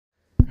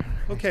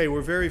Okay,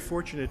 we're very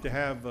fortunate to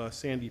have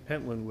Sandy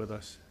Pentland with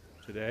us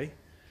today.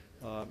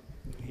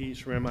 He's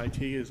from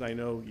MIT, as I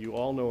know you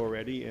all know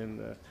already,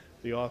 and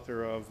the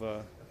author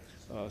of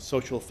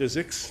Social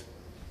Physics,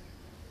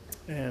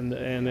 and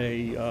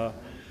been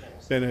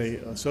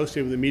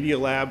associated with the Media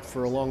Lab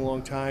for a long,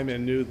 long time,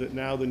 and knew that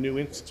now the new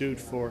Institute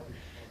for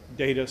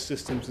Data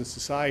Systems and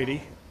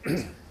Society.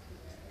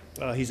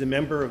 He's a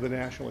member of the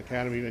National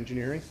Academy of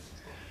Engineering,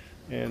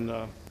 and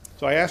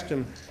so I asked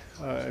him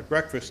at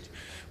breakfast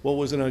what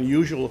was an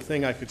unusual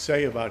thing I could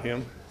say about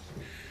him,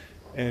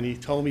 and he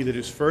told me that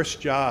his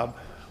first job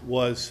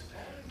was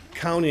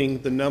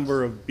counting the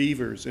number of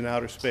beavers in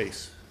outer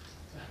space.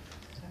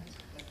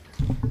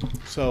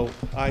 So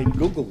I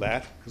Googled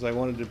that because I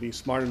wanted to be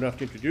smart enough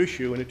to introduce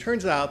you, and it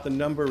turns out the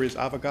number is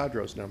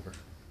Avogadro's number,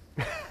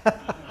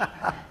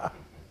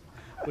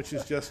 which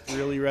is just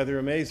really rather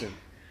amazing.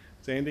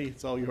 Sandy,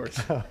 it's all yours.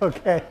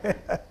 Okay.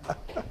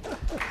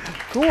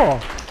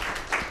 Cool.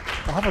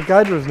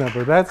 Avogadro's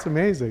number, that's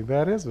amazing.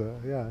 That is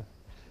yeah.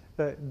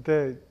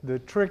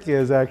 The trick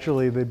is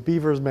actually that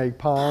beavers make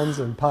ponds,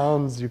 and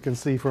ponds you can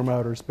see from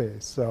outer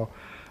space. So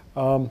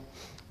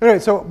anyway,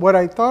 so what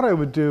I thought I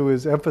would do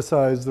is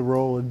emphasize the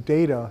role of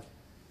data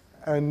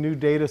and new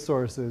data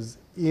sources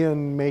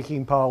in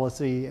making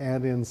policy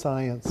and in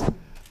science.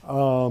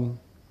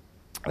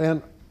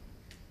 And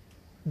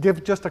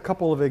give just a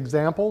couple of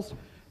examples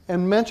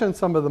and mention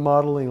some of the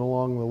modeling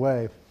along the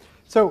way.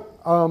 So,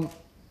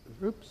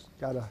 oops,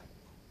 gotta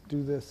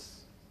do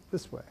this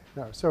way.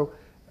 No, so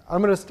I'm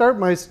going to start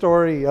my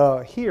story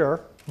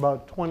here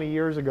about 20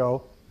 years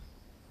ago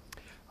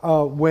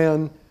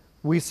when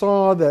we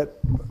saw that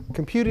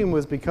computing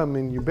was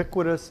becoming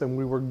ubiquitous and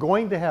we were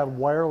going to have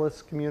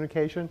wireless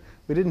communication.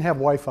 We didn't have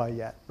Wi-Fi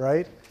yet,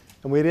 right?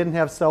 And we didn't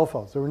have cell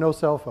phones. There were no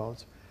cell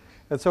phones.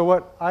 And so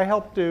what I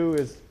helped do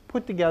is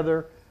put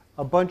together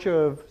a bunch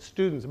of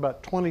students,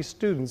 about 20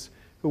 students,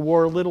 who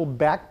wore little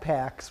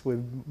backpacks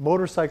with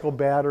motorcycle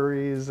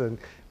batteries and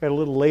had a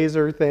little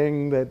laser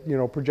thing that, you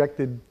know,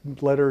 projected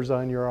letters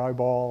on your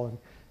eyeball, and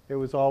it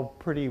was all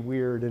pretty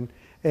weird.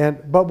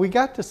 But we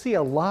got to see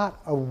a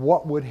lot of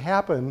what would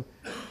happen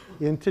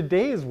in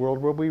today's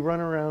world where we run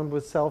around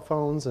with cell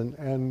phones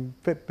and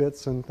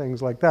Fitbits and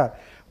things like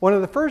that. One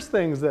of the first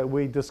things that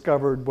we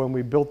discovered when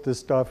we built this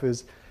stuff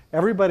is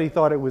everybody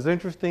thought it was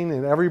interesting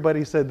and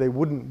everybody said they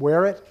wouldn't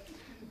wear it.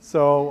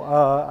 So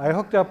I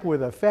hooked up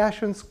with a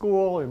fashion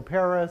school in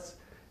Paris,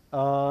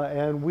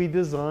 and we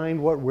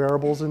designed what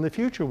wearables in the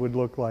future would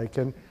look like.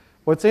 And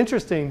what's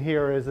interesting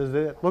here is that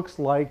it looks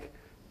like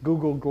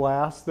Google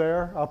Glass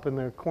there up in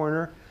the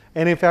corner.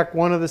 And in fact,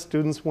 one of the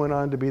students went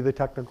on to be the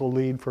technical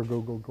lead for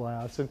Google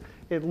Glass. And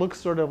it looks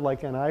sort of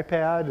like an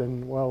iPad,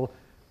 and well,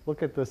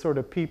 look at the sort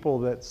of people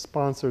that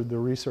sponsored the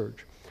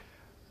research.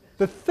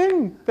 The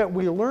thing that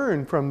we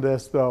learned from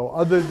this, though,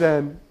 other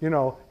than, you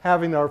know,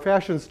 having our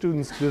fashion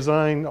students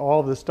design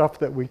all the stuff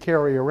that we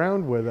carry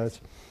around with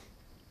us,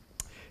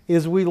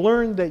 is we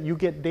learned that you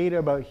get data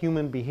about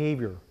human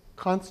behavior,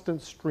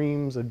 constant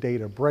streams of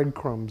data,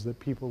 breadcrumbs that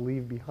people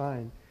leave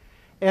behind.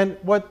 And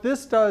what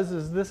this does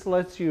is this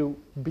lets you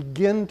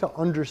begin to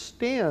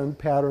understand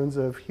patterns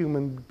of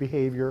human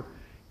behavior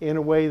in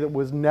a way that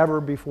was never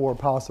before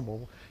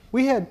possible.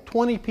 We had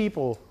 20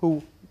 people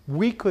who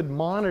we could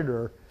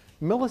monitor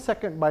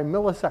millisecond by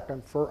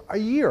millisecond for a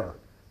year,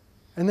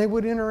 and they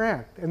would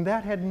interact, and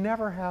that had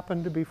never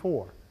happened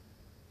before.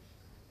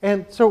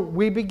 And so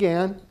we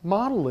began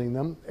modeling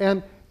them,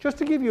 and just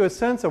to give you a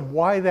sense of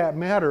why that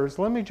matters,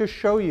 let me just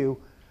show you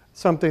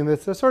something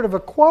that's a sort of a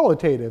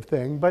qualitative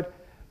thing, but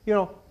you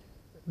know,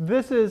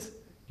 this is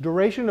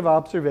duration of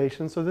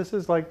observation, so this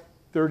is like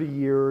 30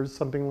 years,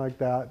 something like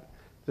that.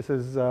 This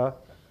is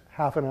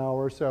half an hour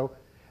or so,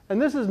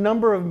 and this is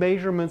number of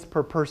measurements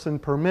per person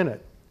per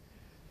minute.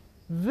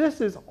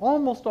 This is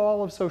almost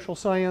all of social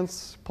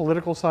science,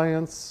 political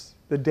science,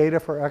 the data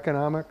for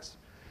economics.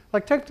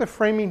 Like take the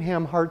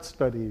Framingham Heart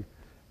Study,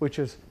 which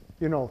is,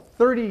 you know,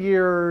 30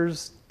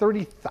 years,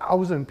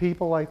 30,000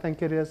 people, I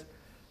think it is.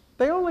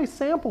 They only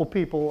sample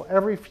people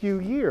every few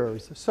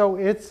years. So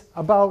it's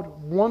about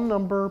one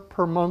number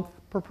per month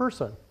per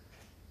person.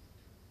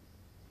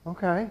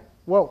 Okay,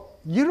 well,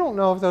 you don't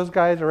know if those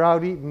guys are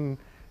out eating,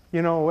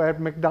 you know, at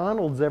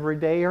McDonald's every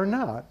day or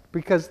not,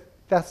 because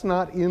that's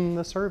not in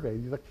the survey.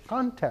 The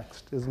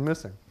context is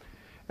missing.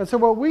 And so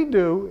what we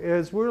do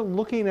is we're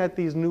looking at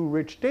these new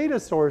rich data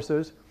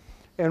sources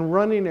and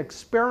running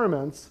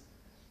experiments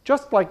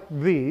just like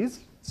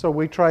these. So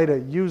we try to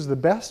use the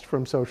best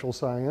from social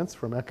science,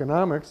 from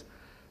economics,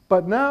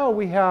 but now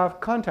we have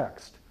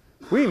context.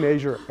 We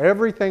measure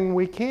everything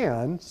we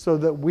can so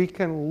that we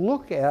can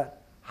look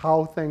at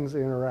how things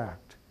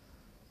interact.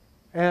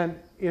 And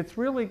it's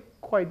really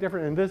quite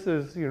different. And this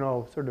is, you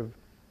know, sort of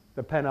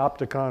the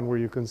panopticon where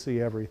you can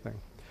see everything.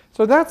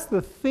 So that's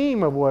the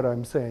theme of what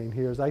I'm saying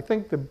here is I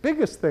think the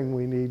biggest thing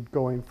we need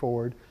going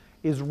forward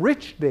is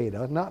rich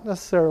data, not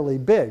necessarily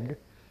big,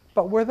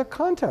 but where the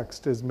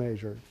context is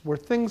measured, where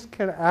things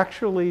can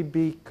actually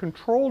be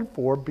controlled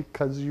for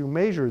because you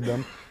measured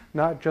them,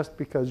 not just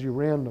because you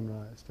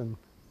randomized. And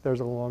there's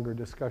a longer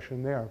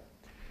discussion there.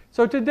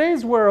 So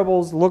today's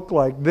wearables look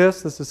like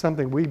this. This is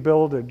something we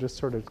build. It just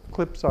sort of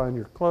clips on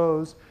your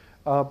clothes.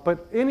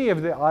 But any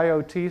of the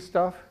IoT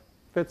stuff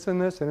fits in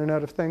this,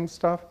 Internet of Things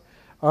stuff.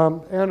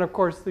 And of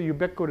course, the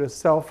ubiquitous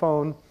cell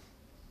phone.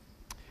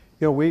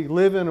 You know, we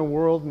live in a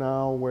world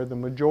now where the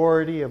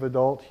majority of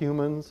adult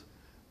humans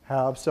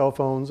have cell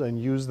phones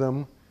and use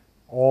them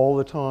all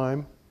the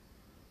time.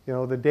 You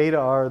know, the data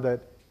are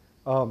that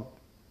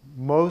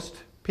most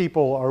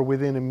people are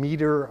within a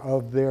meter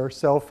of their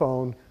cell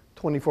phone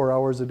 24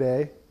 hours a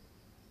day.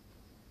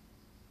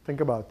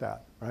 Think about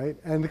that, right?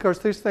 And of course,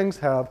 these things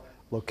have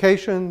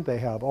location, they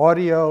have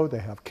audio, they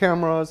have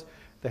cameras,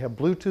 they have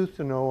Bluetooth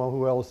to know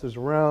who else is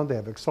around, they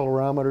have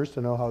accelerometers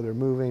to know how they're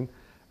moving,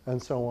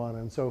 and so on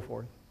and so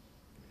forth.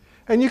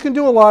 And you can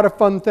do a lot of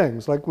fun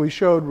things, like we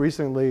showed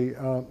recently,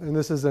 and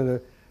this is in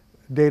a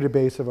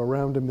database of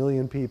around 1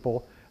 million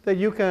people, that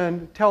you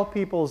can tell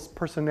people's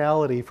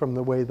personality from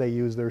the way they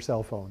use their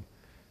cell phone,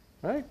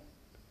 right?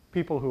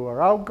 People who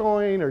are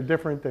outgoing are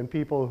different than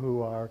people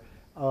who are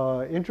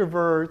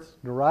introverts.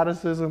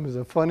 Neuroticism is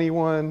a funny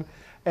one.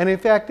 And in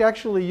fact,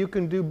 actually, you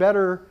can do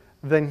better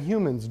than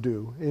humans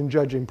do in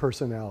judging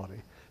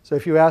personality. So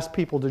if you ask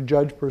people to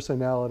judge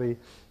personality,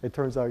 it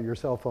turns out your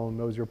cell phone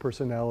knows your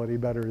personality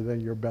better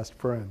than your best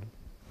friend.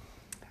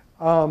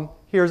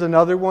 Here's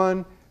another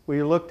one.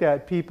 We looked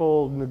at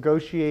people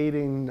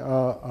negotiating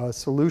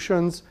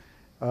solutions,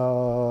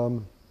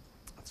 something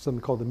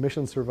called the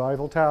Mission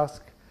Survival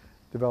Task,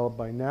 developed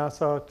by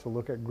NASA to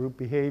look at group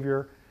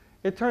behavior.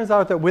 It turns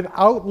out that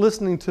without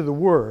listening to the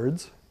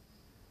words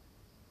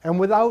and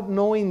without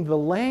knowing the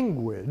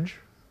language,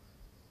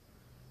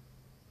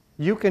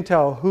 you can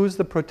tell who's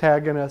the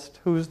protagonist,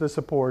 who's the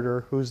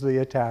supporter, who's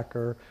the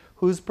attacker,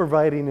 who's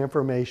providing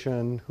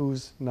information,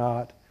 who's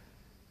not,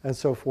 and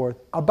so forth,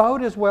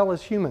 about as well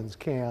as humans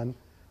can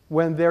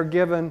when they're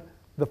given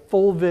the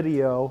full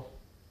video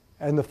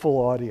and the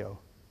full audio.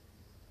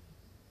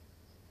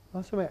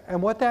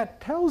 And what that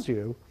tells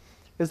you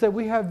is that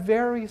we have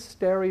very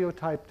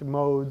stereotyped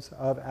modes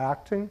of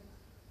acting,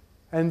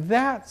 and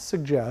that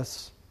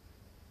suggests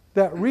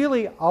that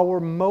really our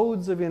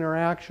modes of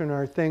interaction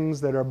are things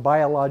that are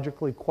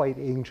biologically quite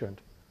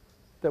ancient.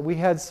 That we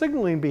had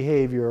signaling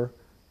behavior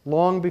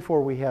long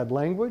before we had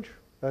language,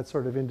 that's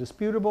sort of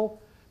indisputable,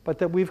 but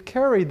that we've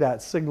carried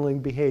that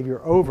signaling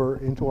behavior over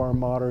into our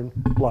modern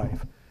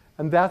life.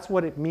 And that's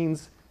what it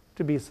means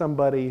to be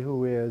somebody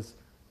who is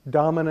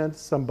dominant,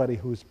 somebody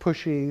who's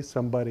pushy,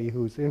 somebody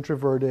who's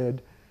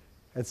introverted,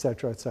 et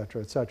cetera, et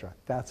cetera, et cetera.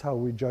 That's how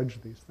we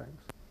judge these things.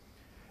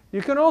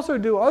 You can also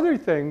do other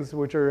things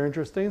which are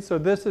interesting. So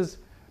this is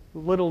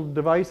little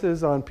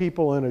devices on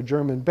people in a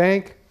German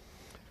bank.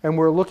 And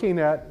we're looking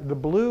at the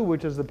blue,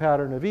 which is the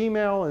pattern of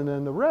email, and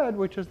then the red,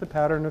 which is the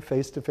pattern of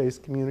face-to-face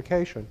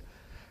communication.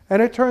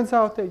 And it turns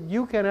out that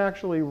you can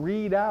actually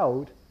read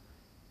out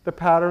the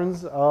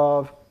patterns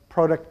of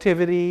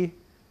productivity,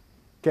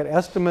 get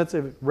estimates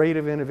of rate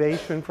of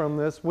innovation from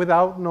this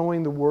without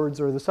knowing the words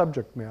or the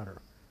subject matter.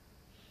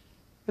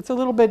 It's a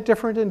little bit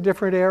different in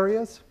different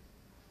areas,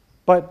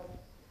 but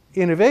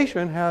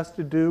innovation has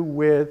to do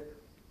with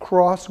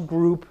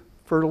cross-group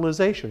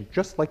fertilization,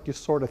 just like you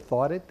sort of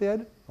thought it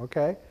did,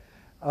 okay?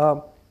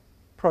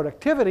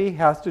 Productivity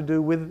has to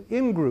do with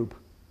in-group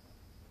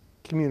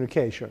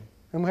communication.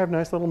 And we have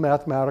nice little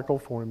mathematical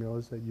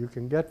formulas that you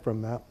can get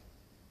from that.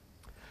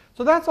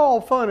 So that's all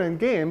fun and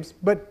games,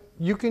 but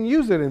you can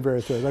use it in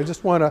various ways. I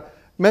just want to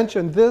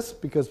mention this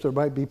because there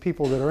might be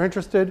people that are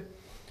interested.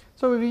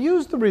 So we've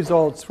used the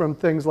results from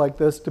things like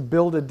this to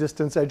build a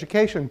distance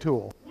education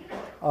tool.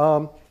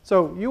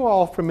 So you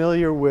all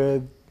familiar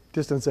with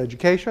distance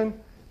education,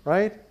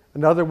 right?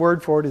 Another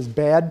word for it is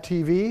bad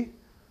TV,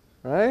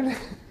 right?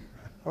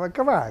 I'm like,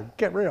 come on,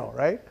 get real,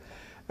 right?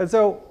 And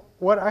so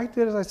what I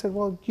did is I said,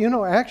 well, you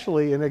know,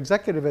 actually in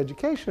executive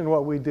education,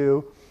 what we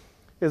do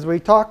is we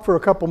talk for a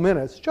couple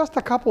minutes, just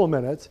a couple of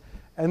minutes,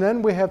 and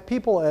then we have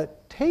people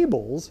at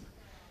tables,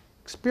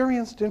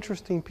 experienced,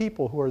 interesting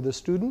people who are the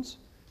students,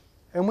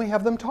 and we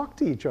have them talk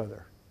to each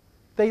other.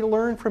 They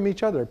learn from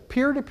each other.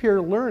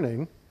 Peer-to-peer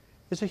learning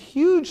is a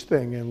huge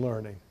thing in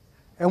learning,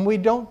 and we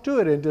don't do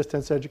it in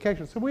distance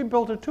education. So we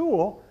built a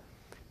tool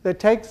that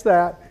takes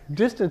that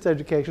distance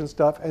education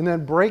stuff and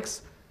then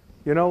breaks,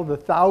 you know, the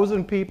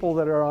 1,000 people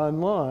that are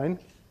online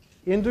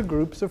into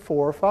groups of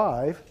 4 or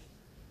 5,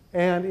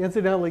 and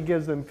incidentally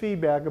gives them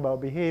feedback about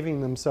behaving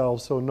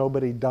themselves so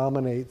nobody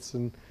dominates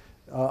and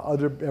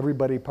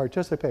everybody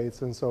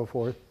participates and so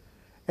forth.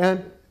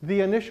 And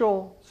the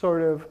initial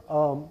sort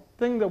of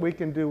thing that we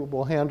can do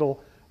will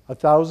handle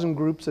 1,000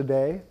 groups a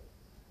day.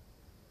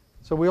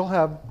 So we'll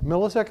have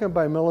millisecond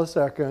by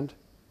millisecond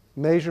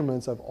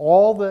measurements of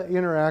all the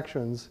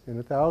interactions in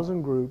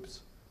 1,000 groups.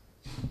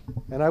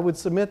 And I would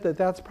submit that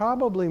that's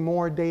probably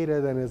more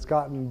data than is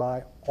gotten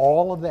by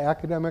all of the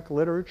academic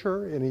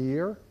literature in a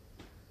year.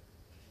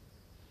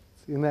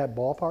 It's in that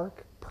ballpark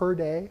per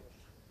day.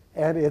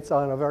 And it's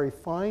on a very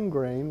fine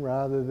grain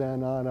rather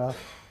than on a,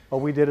 oh,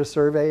 we did a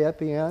survey at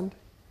the end.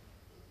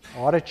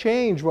 Ought to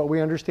change what we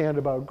understand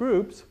about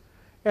groups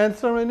And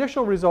some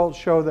initial results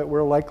show that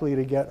we're likely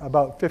to get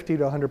about 50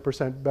 to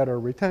 100% better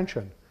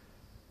retention.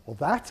 Well,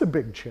 that's a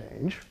big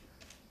change,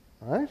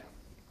 right?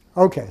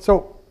 Okay,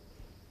 so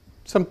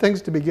some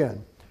things to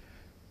begin.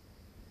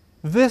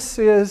 This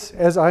is,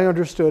 as I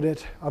understood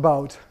it,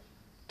 about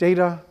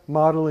data,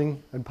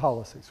 modeling, and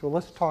policy. So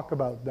let's talk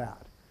about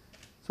that.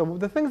 So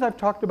the things I've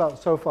talked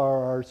about so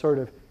far are sort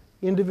of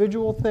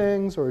individual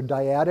things or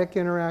dyadic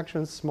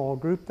interactions, small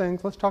group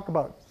things. Let's talk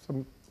about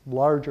some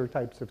larger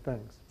types of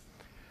things.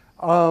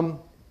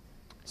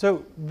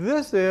 So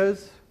this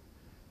is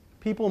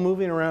people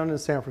moving around in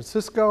San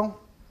Francisco.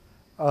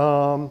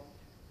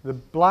 The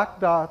black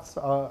dots,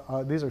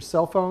 these are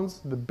cell phones.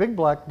 The big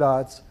black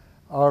dots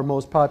are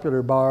most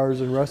popular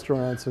bars and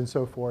restaurants and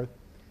so forth.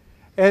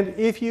 And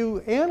if you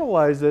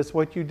analyze this,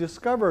 what you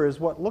discover is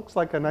what looks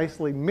like a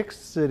nicely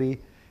mixed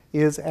city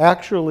is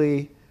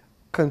actually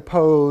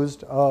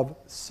composed of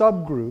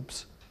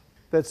subgroups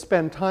that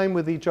spend time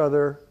with each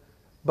other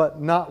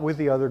but not with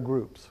the other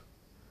groups.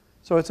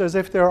 So it's as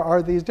if there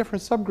are these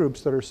different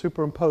subgroups that are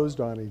superimposed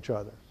on each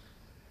other.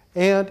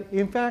 And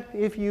in fact,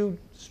 if you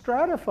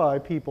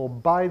stratify people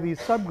by these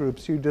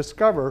subgroups, you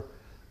discover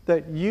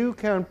that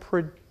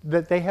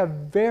that they have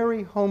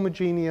very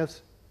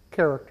homogeneous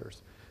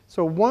characters.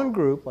 So one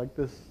group, like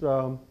this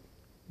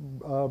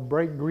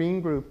bright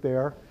green group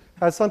there,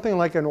 has something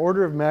like an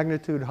order of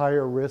magnitude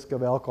higher risk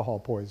of alcohol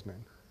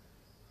poisoning.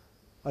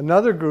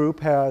 Another group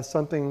has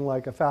something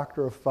like a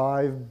factor of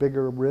 5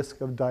 bigger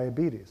risk of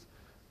diabetes.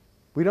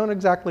 We don't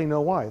exactly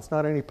know why. It's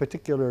not any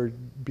particular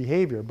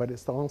behavior, but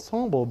it's the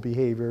ensemble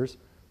behaviors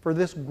for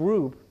this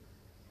group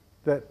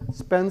that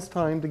spends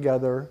time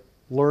together,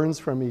 learns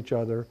from each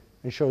other,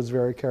 and shows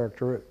very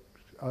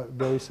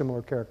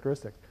similar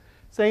characteristics.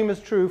 Same is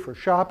true for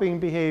shopping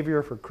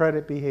behavior, for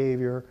credit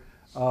behavior,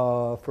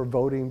 for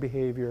voting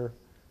behavior,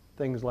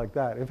 things like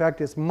that. In fact,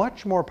 it's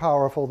much more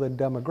powerful than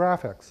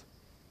demographics.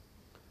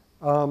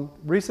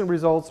 Recent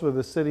results with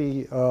a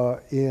city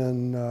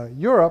in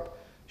Europe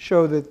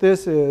show that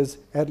this is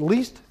at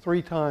least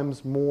 3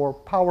 times more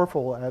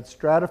powerful at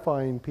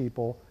stratifying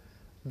people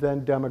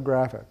than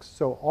demographics.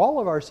 So all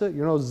of our,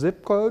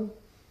 zip code,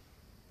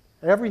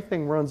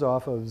 everything runs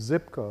off of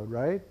zip code,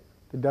 right?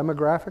 The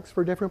demographics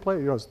for different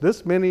places, it's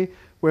this many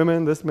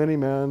women, this many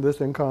men,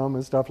 this income,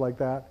 and stuff like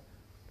that.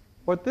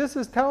 What this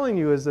is telling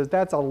you is that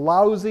that's a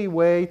lousy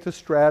way to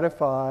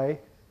stratify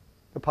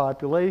the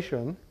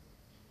population.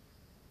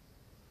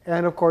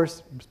 And of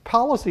course,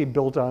 policy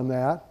built on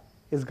that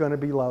is going to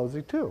be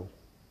lousy too.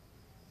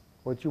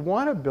 What you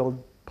want to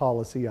build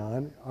policy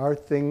on are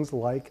things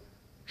like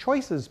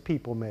choices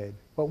people made.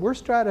 What we're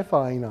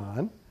stratifying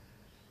on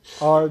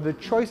are the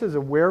choices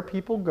of where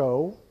people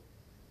go,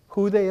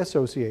 who they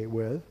associate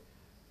with,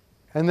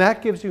 and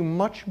that gives you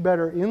much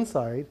better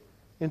insight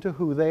into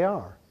who they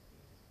are.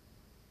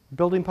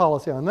 Building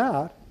policy on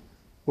that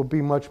will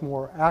be much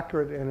more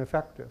accurate and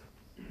effective.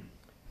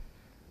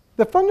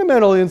 The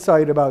fundamental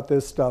insight about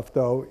this stuff,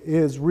 though,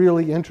 is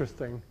really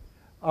interesting.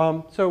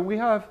 So we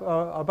have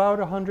about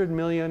 100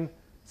 million,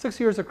 6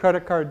 years of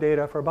credit card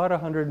data for about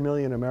 100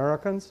 million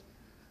Americans.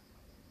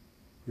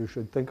 You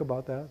should think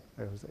about that.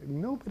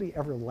 Nobody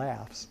ever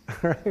laughs,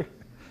 right?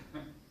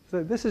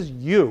 So this is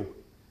you,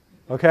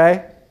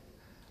 okay?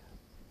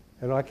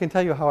 And I can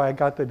tell you how I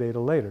got the data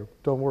later.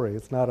 Don't worry,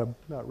 it's not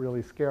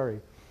really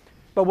scary.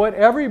 But what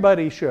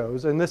everybody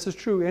shows, and this is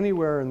true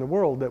anywhere in the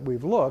world that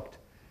we've looked,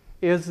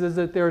 is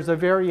that there's a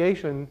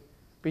variation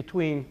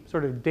between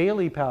sort of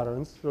daily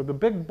patterns. So the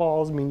big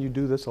balls mean you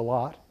do this a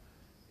lot.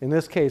 In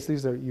this case,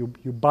 these are you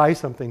buy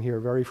something here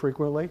very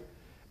frequently.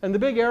 And the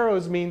big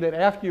arrows mean that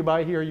after you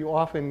buy here, you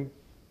often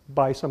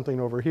buy something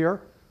over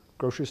here,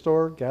 grocery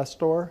store, gas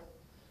store,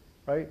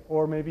 right?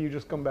 Or maybe you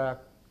just come back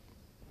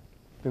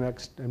the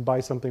next and buy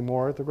something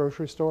more at the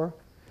grocery store.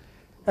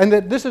 And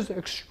that this is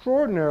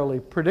extraordinarily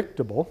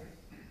predictable.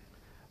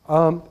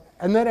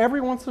 And then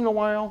every once in a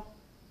while,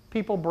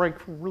 people break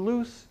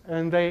loose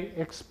and they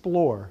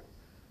explore.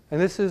 And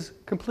this is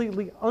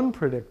completely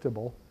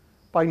unpredictable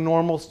by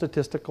normal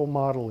statistical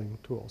modeling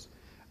tools.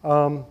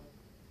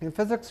 In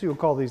physics, you'll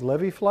call these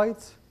levy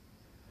flights.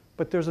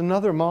 But there's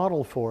another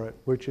model for it,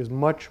 which is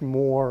much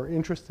more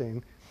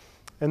interesting.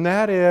 And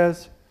that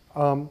is,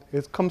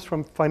 it comes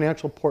from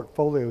financial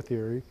portfolio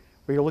theory,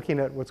 where you're looking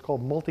at what's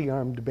called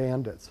multi-armed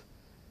bandits.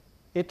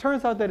 It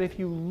turns out that if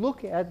you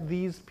look at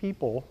these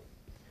people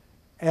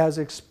as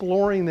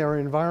exploring their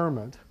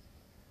environment,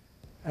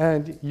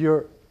 and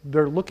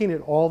they're looking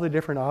at all the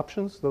different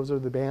options, those are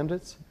the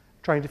bandits,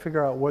 trying to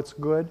figure out what's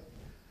good,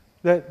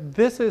 that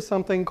this is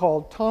something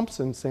called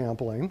Thompson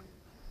sampling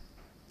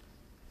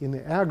in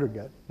the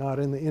aggregate, not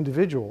in the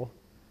individual,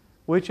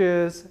 which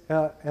is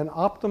an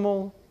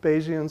optimal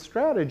Bayesian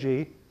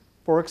strategy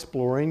for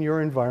exploring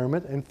your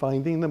environment and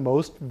finding the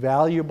most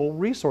valuable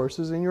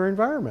resources in your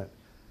environment.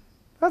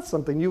 That's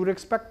something you would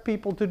expect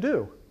people to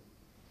do.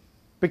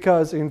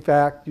 Because, in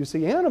fact, you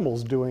see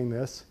animals doing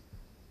this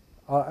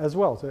as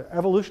well. So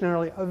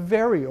evolutionarily, a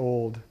very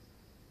old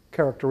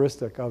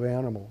characteristic of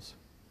animals.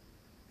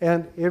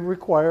 And it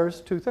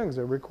requires 2 things.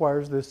 It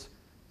requires this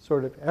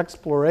sort of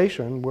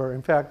exploration, where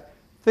in fact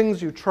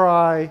things you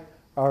try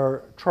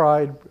are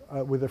tried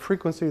with a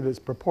frequency that's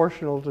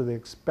proportional to the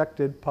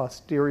expected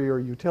posterior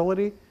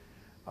utility.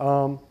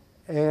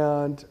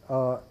 And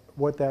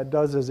what that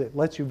does is it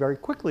lets you very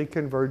quickly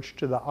converge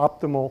to the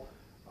optimal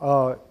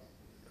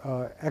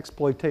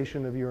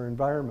exploitation of your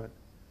environment.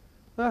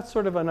 That's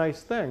sort of a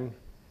nice thing.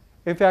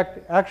 In fact,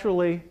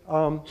 actually,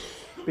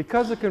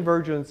 because the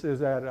convergence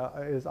is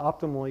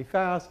optimally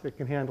fast, it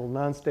can handle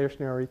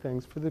non-stationary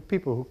things for the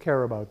people who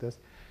care about this.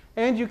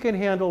 And you can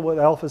handle with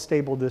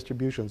alpha-stable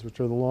distributions, which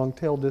are the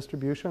long-tail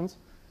distributions,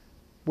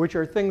 which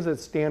are things that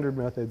standard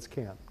methods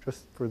can't,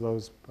 just for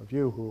those of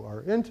you who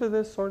are into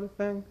this sort of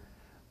thing.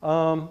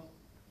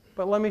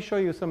 But let me show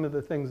you some of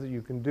the things that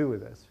you can do with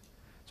this.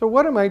 So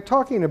what am I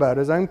talking about?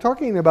 I'm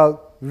talking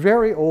about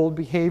very old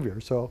behavior.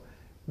 So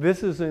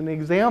this is an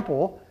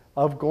example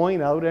of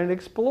going out and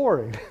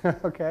exploring,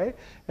 okay?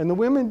 And the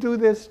women do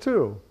this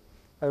too.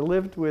 I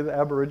lived with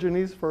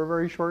Aborigines for a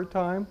very short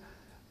time.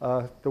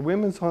 The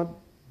women's hunt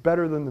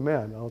better than the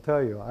men, I'll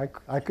tell you.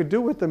 I could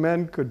do what the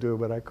men could do,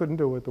 but I couldn't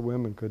do what the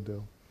women could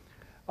do.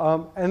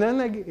 And then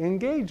they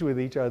engage with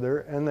each other,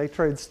 and they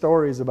trade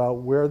stories about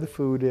where the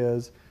food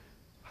is,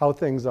 how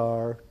things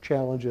are,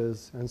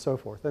 challenges, and so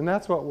forth. And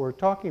that's what we're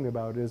talking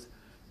about, is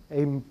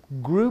a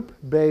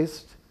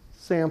group-based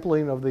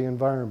sampling of the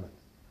environment.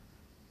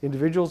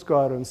 Individuals go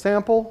out and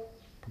sample,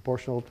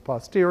 proportional to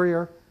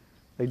posterior.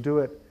 They do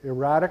it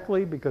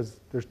erratically because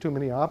there's too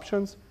many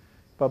options.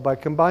 But by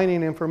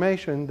combining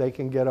information, they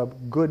can get a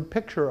good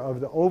picture of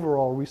the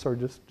overall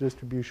resource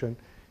distribution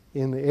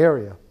in the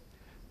area.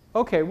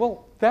 Okay,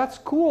 well, that's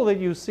cool that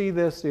you see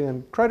this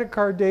in credit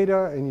card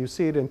data, and you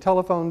see it in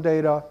telephone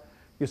data.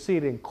 You see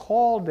it in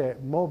call data,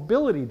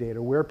 mobility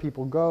data, where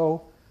people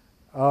go.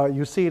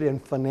 You see it in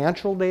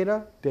financial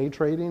data, day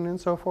trading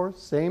and so forth,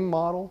 same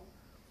model.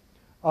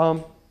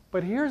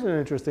 But here's an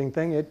interesting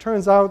thing. It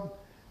turns out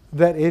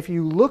that if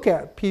you look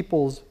at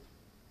people's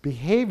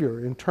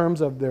behavior in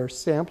terms of their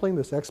sampling,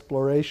 this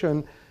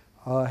exploration,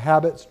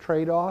 habits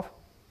trade-off,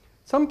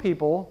 some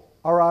people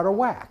are out of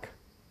whack.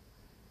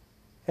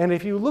 And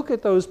if you look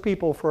at those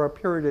people for a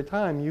period of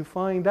time, you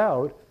find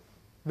out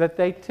that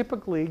they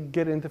typically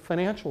get into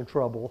financial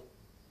trouble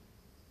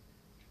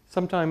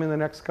sometime in the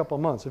next couple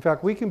of months. In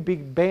fact, we can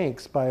beat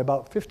banks by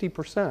about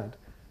 50%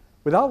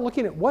 without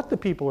looking at what the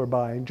people are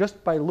buying,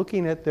 just by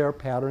looking at their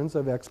patterns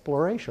of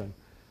exploration.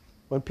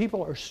 When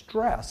people are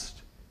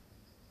stressed,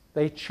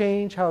 they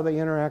change how they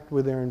interact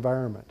with their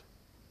environment.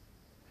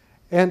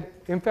 And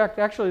in fact,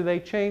 actually, they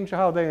change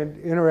how they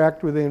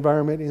interact with the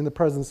environment in the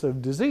presence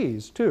of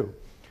disease, too.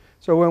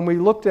 So when we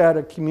looked at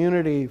a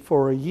community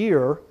for a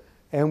year,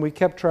 and we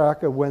kept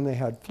track of when they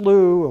had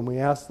flu, and we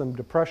asked them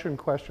depression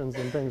questions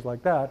and things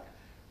like that,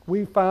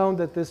 we found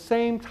that the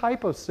same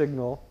type of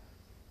signal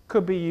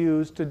could be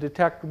used to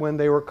detect when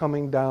they were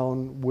coming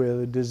down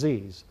with a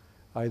disease,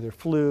 either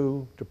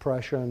flu,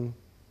 depression,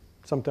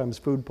 sometimes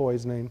food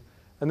poisoning.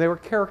 And they were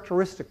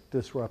characteristic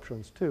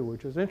disruptions, too,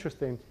 which is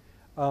interesting.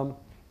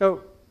 Now,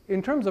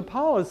 in terms of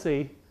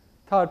policy,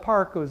 Todd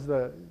Park, who's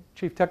the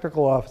Chief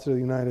Technical Officer of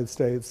the United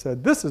States,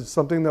 said, this is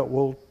something that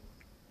will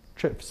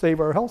save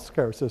our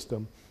healthcare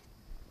system.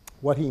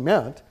 What he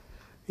meant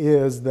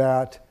is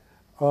that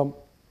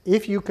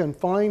if you can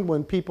find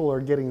when people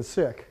are getting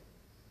sick,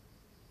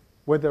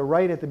 when they're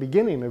right at the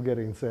beginning of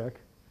getting sick,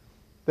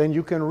 then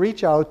you can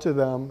reach out to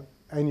them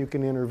and you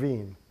can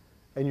intervene.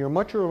 And you're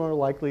much more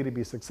likely to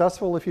be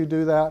successful if you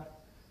do that,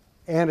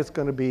 and it's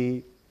going to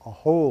be a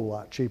whole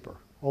lot cheaper,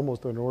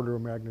 almost an order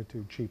of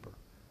magnitude cheaper.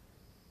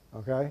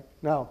 Okay?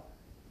 Now,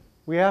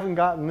 we haven't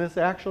gotten this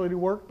actually to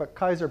work, but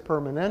Kaiser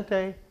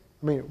Permanente,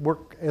 I mean, it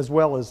worked as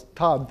well as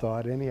Todd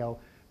thought anyhow,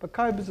 but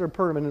Kaiser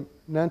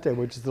Permanente,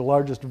 which is the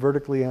largest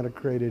vertically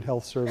integrated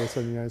health service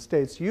in the United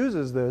States,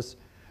 uses this,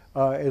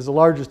 is the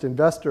largest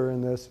investor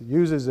in this,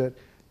 uses it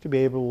to be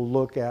able to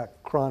look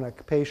at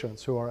chronic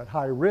patients who are at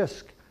high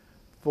risk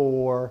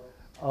for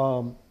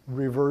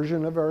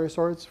reversion of various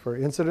sorts, for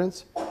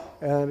incidents,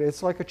 and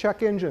it's like a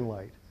check engine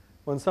light.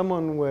 When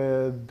someone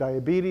with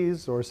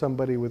diabetes or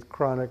somebody with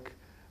chronic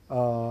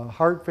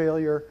heart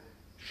failure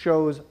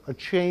shows a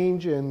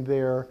change in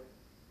their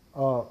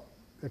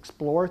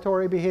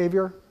exploratory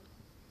behavior,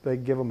 they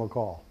give them a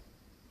call.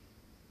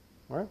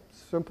 All right?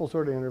 Simple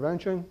sort of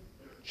intervention,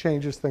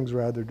 changes things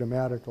rather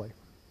dramatically.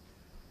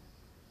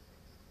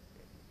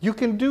 You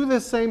can do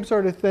this same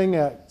sort of thing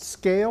at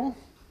scale.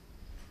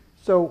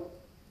 So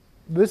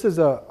this is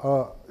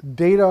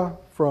data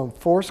from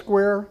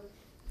Foursquare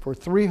for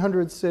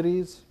 300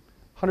 cities,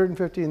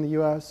 150 in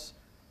the US,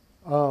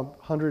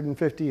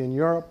 150 in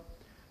Europe.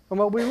 And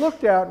what we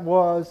looked at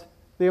was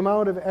the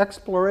amount of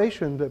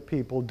exploration that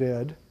people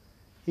did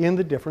in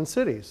the different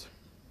cities.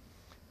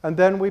 And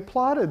then we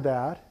plotted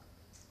that.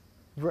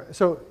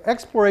 So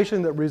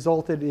exploration that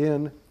resulted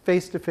in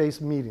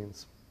face-to-face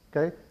meetings.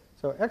 Okay?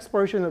 So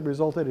exploration that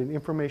resulted in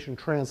information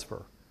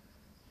transfer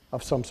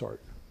of some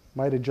sort.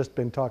 Might have just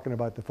been talking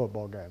about the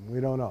football game. We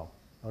don't know.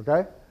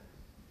 Okay?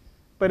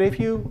 But if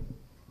you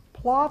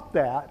plot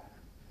that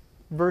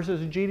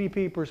versus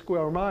GDP per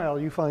square mile,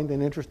 you find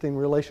an interesting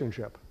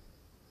relationship.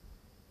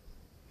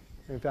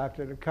 In fact,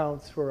 it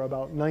accounts for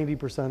about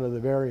 90% of the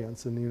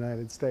variance in the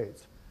United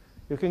States.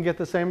 You can get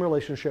the same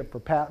relationship for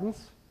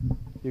patents.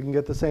 You can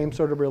get the same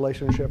sort of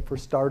relationship for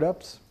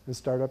startups and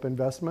startup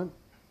investment.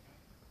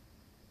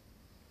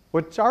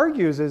 What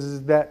argues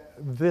is that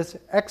this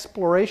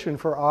exploration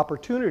for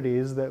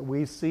opportunities that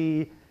we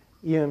see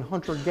in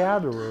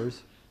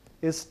hunter-gatherers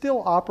is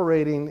still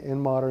operating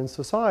in modern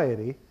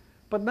society,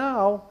 but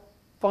now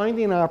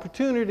finding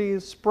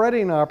opportunities,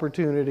 spreading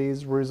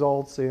opportunities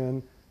results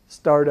in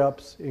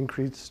startups,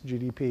 increased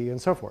GDP,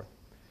 and so forth.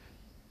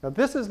 Now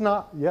this is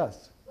not,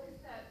 yes? What is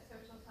the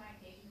social time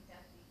engagement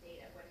density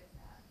data? What is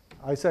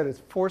that? I said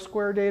it's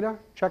Foursquare data,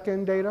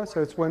 check-in data. So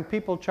it's when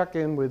people check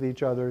in with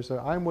each other. So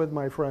I'm with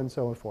my friend,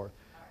 so forth.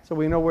 So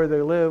we know where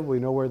they live, we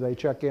know where they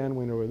check in,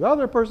 we know where the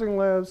other person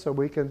lives, so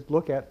we can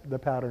look at the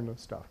pattern of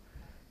stuff.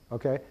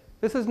 Okay?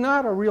 This is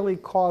not a really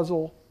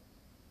causal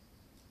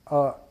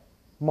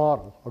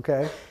model,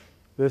 okay?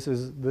 This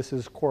is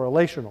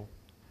correlational.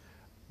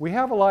 We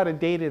have a lot of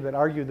data that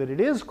argue that it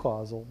is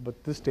causal,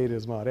 but this data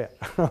is not it,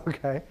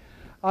 okay?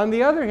 On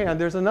the other hand,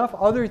 there's enough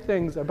other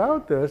things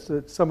about this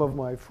that some of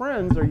my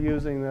friends are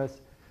using this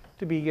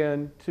to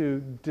begin to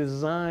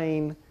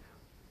design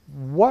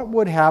what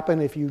would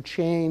happen if you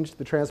changed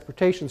the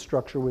transportation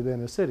structure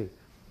within a city.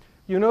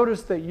 You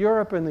notice that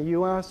Europe and the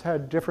US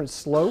had different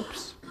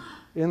slopes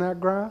in that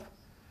graph,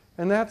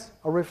 and that's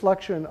a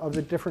reflection of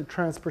the different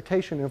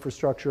transportation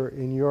infrastructure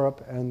in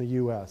Europe and the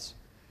US.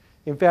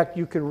 In fact,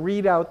 you can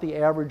read out the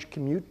average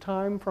commute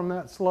time from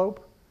that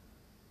slope,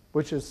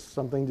 which is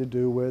something to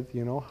do with,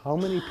 you know, how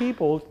many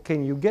people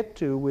can you get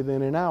to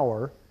within an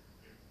hour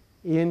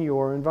in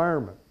your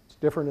environment. It's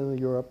different in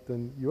Europe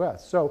than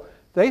US. So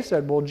they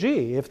said, well,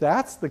 gee, if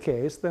that's the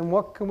case, then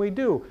what can we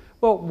do?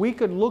 Well, we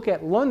could look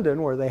at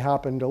London, where they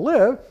happen to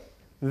live.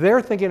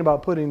 They're thinking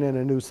about putting in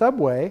a new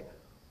subway.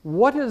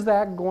 What is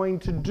that going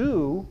to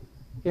do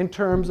in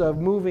terms of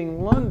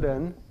moving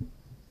London?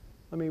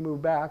 Let me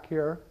move back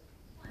here.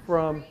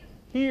 From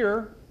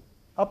here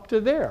up to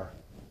there,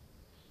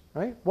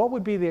 right? What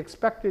would be the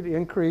expected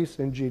increase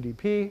in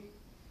GDP?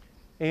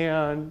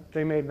 And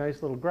they made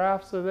nice little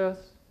graphs of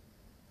this.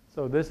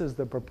 So this is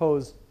the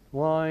proposed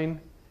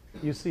line.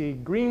 You see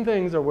green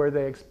things are where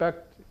they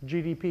expect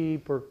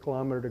GDP per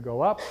kilometer to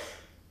go up.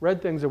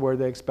 Red things are where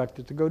they expect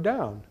it to go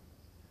down.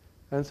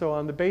 And so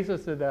on the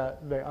basis of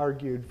that, they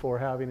argued for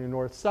having a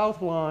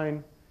north-south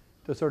line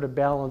to sort of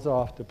balance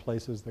off the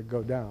places that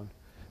go down.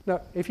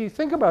 Now, if you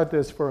think about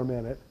this for a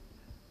minute,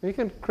 you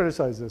can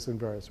criticize this in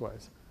various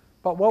ways.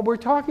 But what we're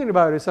talking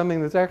about is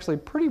something that's actually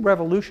pretty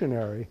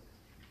revolutionary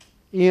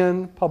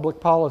in public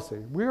policy.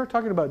 We are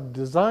talking about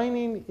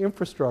designing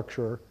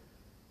infrastructure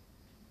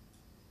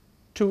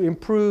to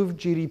improve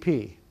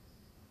GDP.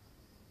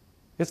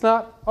 It's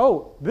not,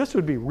 oh, this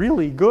would be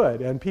really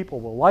good and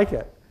people will like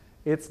it.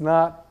 It's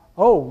not,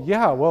 oh,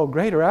 yeah, well,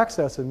 greater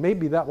access and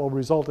maybe that will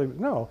result in,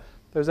 no.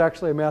 There's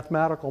actually a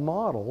mathematical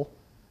model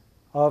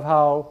of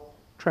how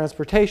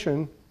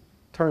transportation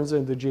turns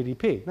into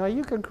GDP. Now,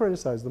 you can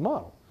criticize the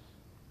model,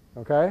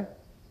 okay?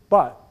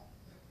 But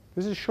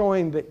this is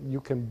showing that you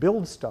can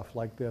build stuff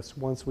like this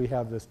once we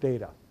have this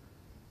data,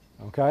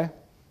 okay?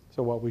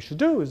 So what we should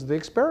do is the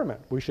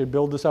experiment. We should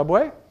build the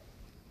subway,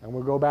 and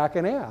we'll go back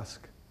and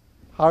ask,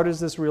 how does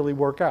this really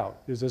work out?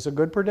 Is this a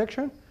good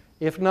prediction?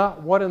 If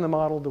not, what in the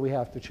model do we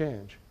have to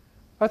change?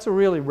 That's a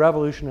really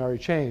revolutionary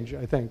change,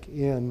 I think,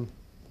 in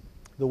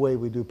the way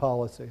we do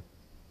policy.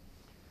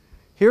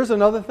 Here's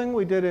another thing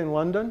we did in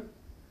London.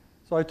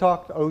 So I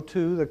talked to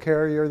O2, the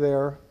carrier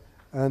there,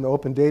 and the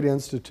Open Data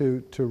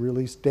Institute to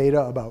release data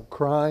about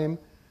crime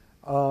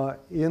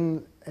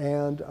and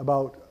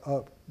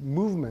about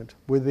movement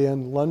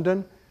within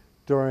London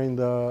during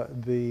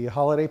the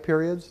holiday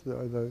periods,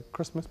 the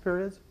Christmas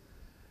periods.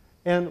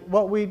 And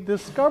what we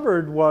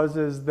discovered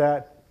is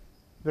that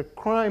the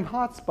crime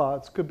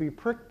hotspots could be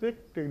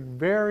predicted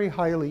very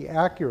highly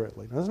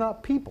accurately. Now, it's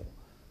not people,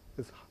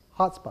 it's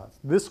hotspots.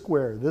 This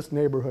square, this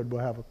neighborhood will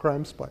have a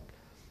crime spike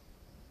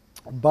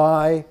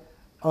by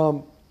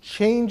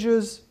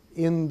changes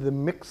in the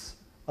mix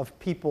of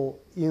people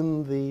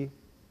in the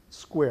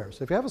square.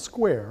 So if you have a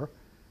square,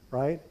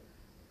 right,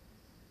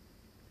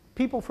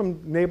 people from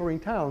neighboring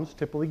towns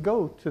typically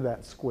go to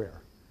that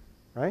square,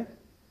 right?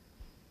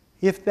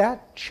 If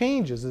that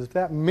changes, if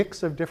that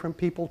mix of different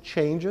people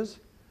changes,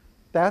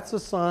 that's a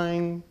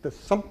sign that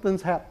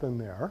something's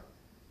happened there,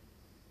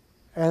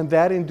 and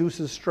that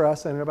induces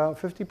stress, and about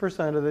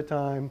 50% of the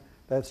time,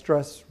 that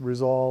stress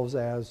resolves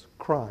as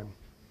crime.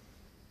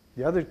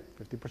 The other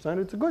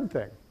 50%, it's a good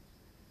thing.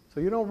 So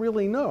you don't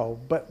really know,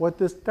 but what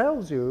this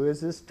tells you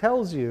is this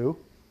tells you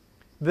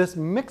this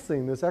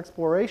mixing, this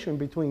exploration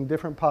between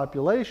different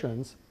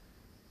populations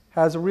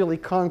has a really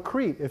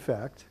concrete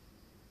effect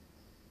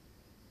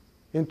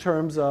in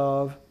terms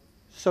of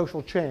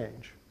social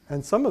change.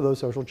 And some of those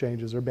social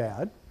changes are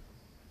bad,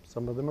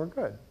 some of them are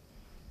good.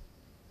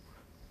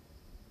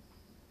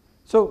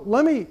 So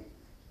let me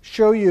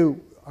show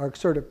you our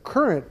sort of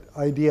current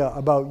idea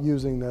about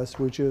using this,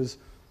 which is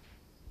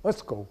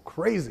let's go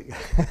crazy.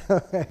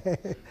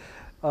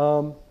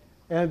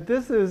 And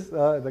this is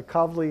the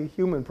Kavli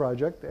Human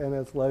Project, and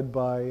it's led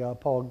by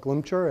Paul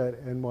Glimcher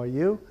at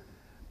NYU.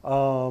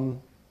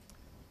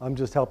 I'm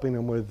just helping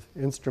him with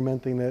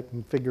instrumenting it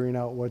and figuring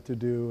out what to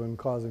do and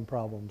causing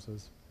problems,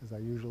 as I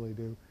usually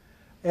do.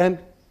 And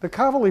the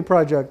Kavli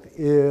Project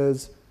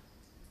is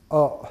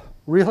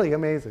really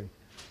amazing.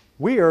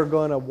 We are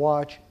going to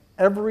watch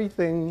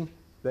everything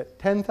that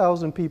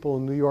 10,000 people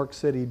in New York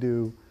City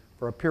do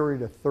for a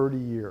period of 30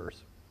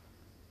 years.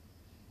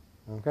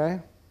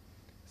 Okay?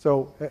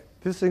 So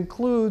this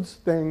includes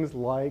things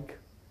like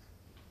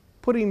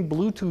putting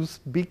Bluetooth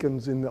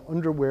beacons in the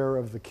underwear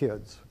of the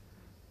kids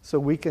so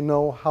we can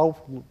know how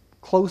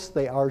close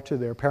they are to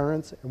their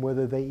parents and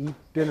whether they eat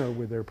dinner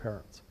with their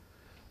parents.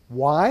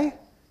 Why?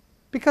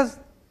 Because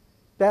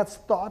that's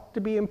thought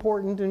to be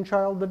important in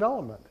child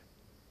development.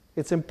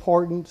 It's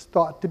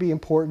thought to be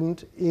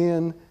important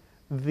in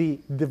the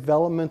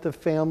development of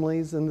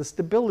families and the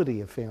stability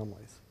of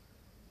families.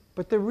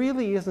 But there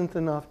really isn't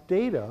enough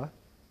data,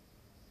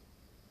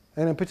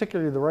 and in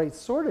particular the right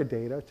sort of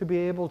data, to be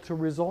able to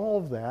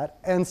resolve that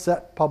and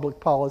set public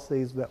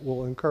policies that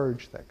will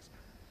encourage things.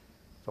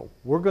 So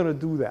we're going to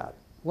do that.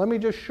 Let me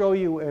just show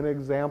you an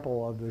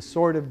example of the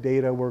sort of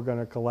data we're going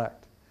to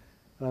collect.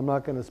 And I'm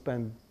not going to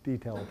spend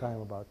detailed time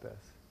about this.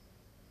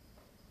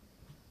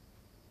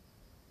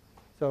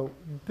 So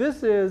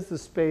this is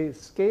the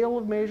scale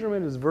of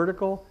measurement is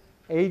vertical,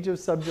 age of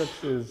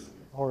subjects is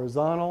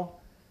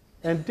horizontal,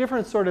 and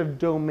different sort of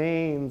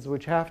domains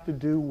which have to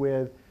do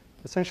with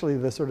essentially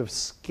the sort of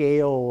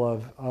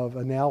scale of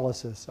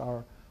analysis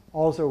are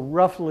also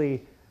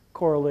roughly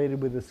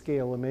correlated with the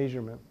scale of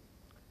measurement.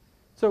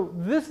 So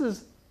this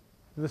is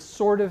the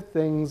sort of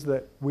things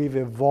that we've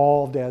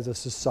evolved as a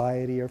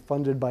society, are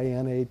funded by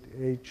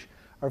NIH,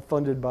 are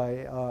funded by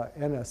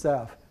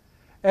NSF.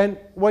 And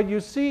what you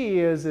see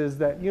is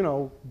that, you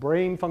know,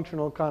 brain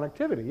functional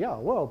connectivity, yeah,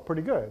 well,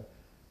 pretty good.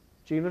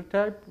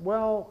 Genotype,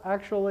 well,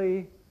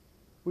 actually,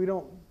 we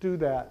don't do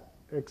that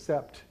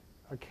except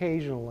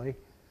occasionally.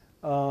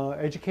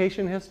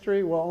 Education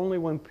history, well, only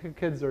when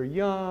kids are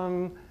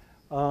young.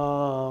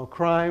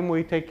 Crime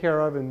we take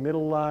care of in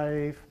middle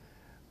life.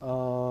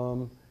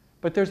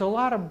 But there's a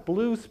lot of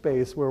blue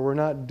space where we're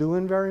not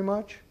doing very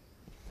much.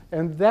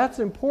 And that's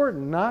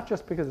important, not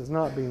just because it's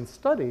not being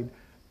studied,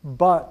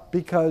 but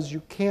because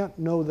you can't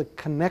know the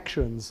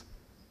connections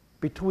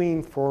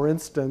between, for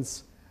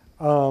instance,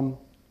 your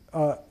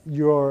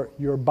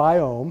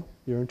biome,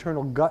 your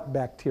internal gut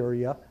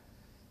bacteria,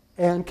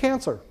 and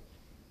cancer.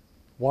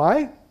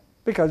 Why?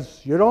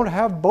 Because you don't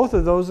have both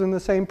of those in the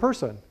same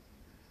person.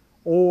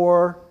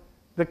 Or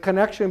the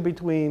connection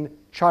between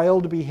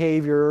child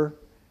behavior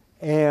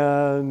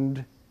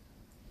and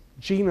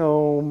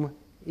genome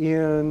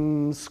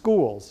in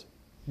schools.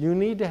 You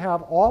need to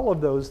have all of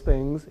those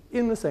things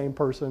in the same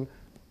person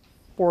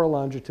for a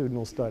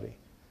longitudinal study.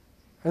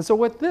 And so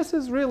what this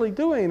is really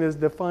doing is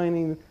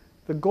defining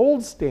the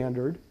gold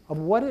standard of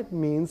what it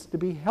means to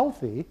be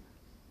healthy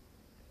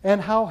and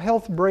how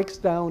health breaks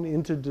down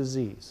into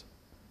disease.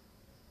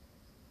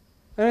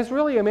 And it's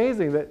really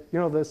amazing that, you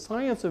know, the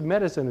science of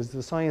medicine is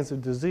the science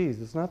of disease.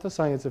 It's not the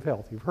science of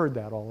health. You've heard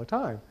that all the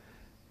time,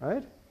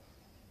 right?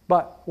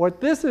 But what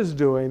this is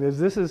doing is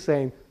this is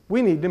saying,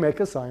 we need to make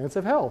a science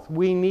of health.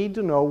 We need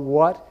to know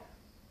what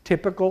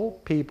typical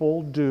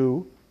people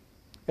do.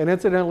 And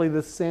incidentally,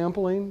 the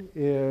sampling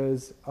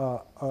is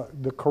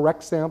the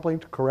correct sampling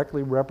to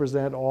correctly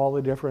represent all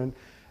the different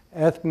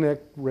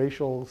ethnic,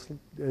 racial,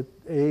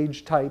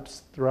 age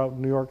types throughout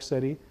New York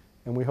City.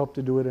 And we hope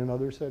to do it in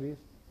other cities.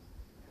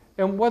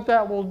 And what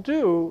that will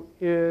do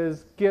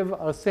is give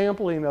a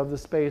sampling of the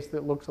space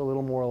that looks a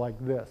little more like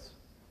this.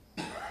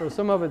 So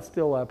some of it's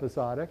still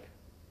episodic,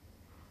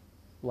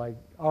 like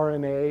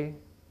RNA,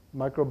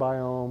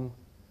 microbiome,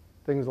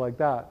 things like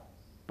that.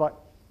 But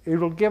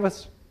it'll give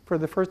us, for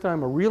the first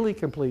time, a really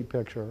complete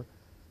picture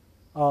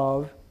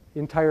of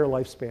entire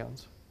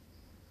lifespans.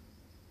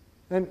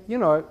 And, you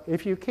know,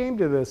 if you came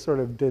to this sort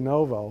of de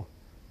novo,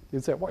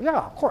 you'd say, well, yeah,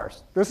 of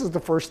course, this is the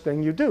first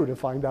thing you do to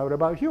find out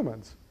about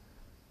humans.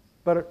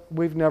 But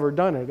we've never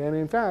done it. And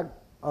in fact,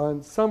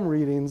 on some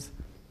readings,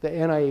 the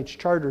NIH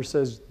charter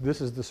says this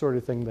is the sort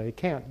of thing they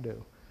can't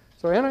do.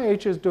 So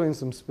NIH is doing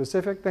some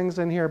specific things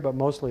in here, but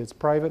mostly it's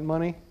private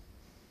money.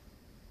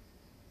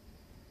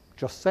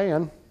 Just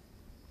saying.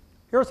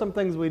 Here are some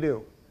things we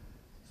do.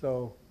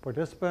 So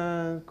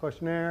participant,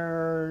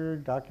 questionnaire,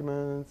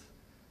 documents.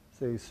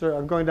 See,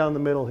 I'm going down the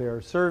middle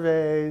here.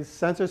 Surveys,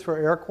 sensors for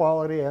air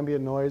quality,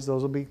 ambient noise.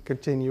 Those will be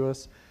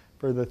continuous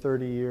for the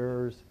 30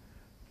 years.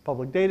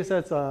 Public data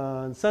sets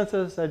on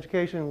census,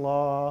 education,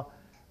 law,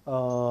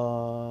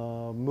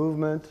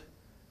 movement,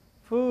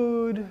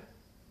 food,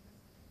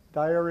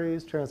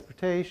 diaries,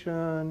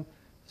 transportation,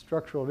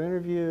 structural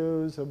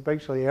interviews,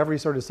 basically every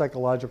sort of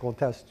psychological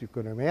test you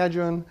could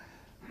imagine.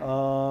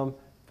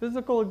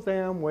 Physical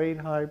exam, weight,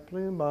 height,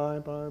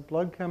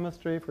 blood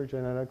chemistry for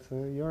genetics,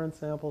 urine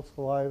sample,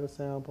 saliva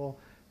sample,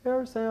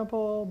 hair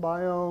sample,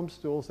 biome,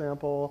 stool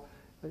sample,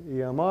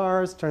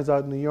 EMRs. Turns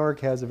out New York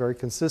has a very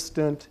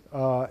consistent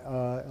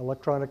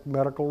electronic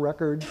medical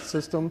record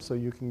system, so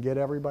you can get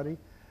everybody.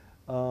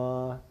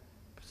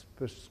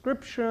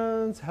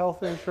 Prescriptions,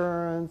 health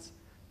insurance,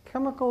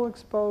 chemical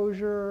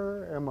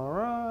exposure,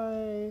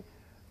 MRI,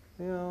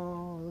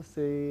 let's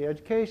see,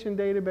 education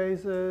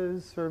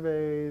databases,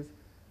 surveys,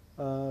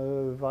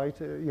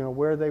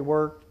 where they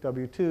work,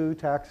 W-2,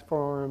 tax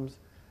forms,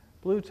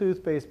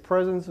 Bluetooth-based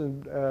presence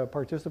in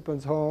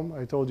participants' home.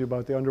 I told you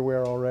about the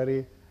underwear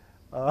already.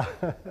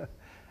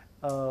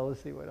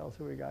 Let's see, what else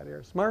have we got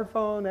here?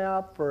 Smartphone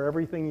app for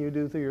everything you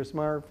do through your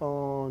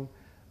smartphone.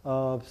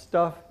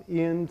 Stuff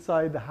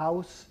inside the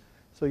house,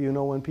 so you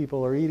know when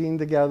people are eating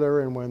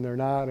together and when they're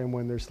not, and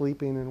when they're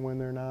sleeping and when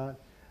they're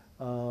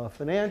not.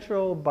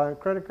 Financial,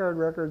 credit card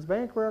records,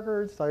 bank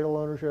records, title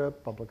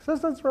ownership, public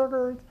assistance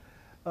records,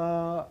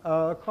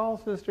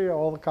 call history,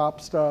 all the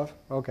cop stuff.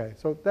 Okay,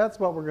 so that's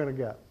what we're going to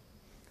get.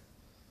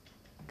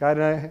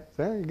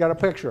 You got a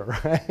picture,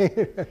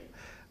 right?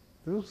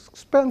 It was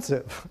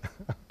expensive.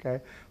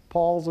 Okay,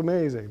 Paul's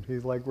amazing.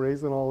 He's like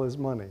raising all his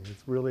money.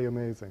 It's really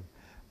amazing.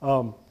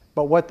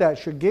 But what that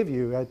should give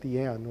you at the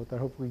end, what that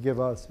hopefully give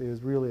us,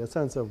 is really a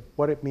sense of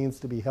what it means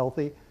to be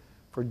healthy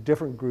for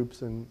different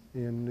groups in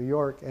New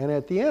York. And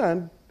at the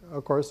end,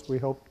 of course, we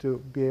hope to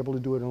be able to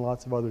do it in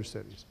lots of other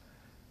cities.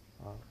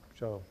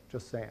 So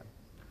just saying.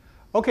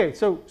 Okay,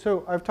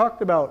 so I've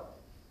talked about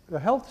the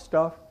health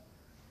stuff.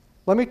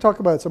 Let me talk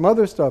about some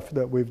other stuff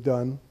that we've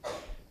done.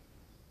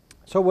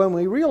 So when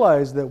we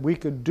realized that we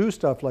could do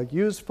stuff like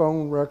use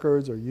phone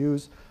records or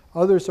use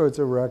other sorts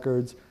of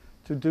records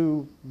to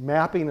do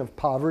mapping of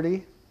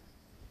poverty,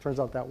 turns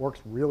out that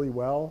works really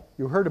well.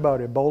 You heard about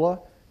Ebola.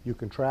 You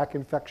can track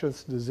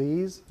infectious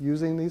disease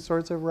using these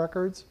sorts of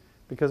records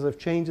because of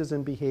changes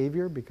in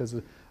behavior, because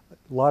a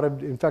lot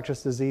of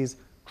infectious disease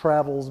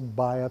travels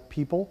via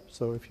people.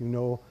 So if you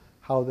know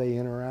how they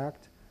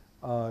interact,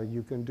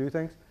 you can do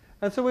things.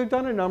 And so we've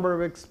done a number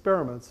of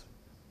experiments.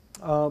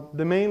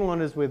 The main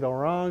one is with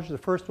Orange. The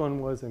first one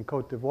was in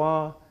Cote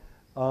d'Ivoire.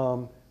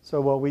 So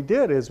what we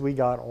did is we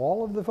got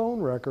all of the phone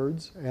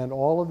records and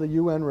all of the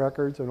UN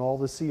records and all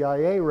the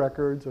CIA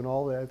records and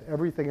all that,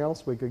 everything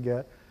else we could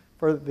get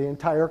for the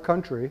entire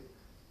country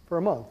for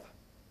a month.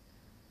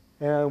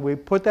 And we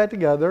put that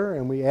together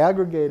and we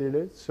aggregated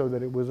it so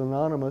that it was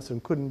anonymous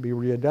and couldn't be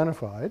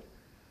re-identified.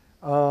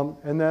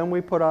 And then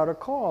we put out a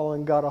call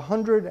and got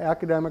 100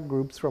 academic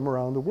groups from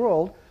around the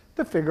world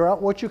to figure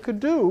out what you could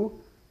do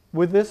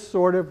with this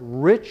sort of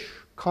rich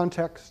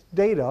context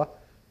data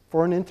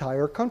for an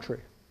entire country.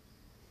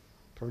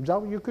 Turns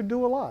out you could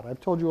do a lot. I've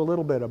told you a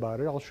little bit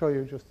about it. I'll show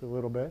you just a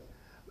little bit.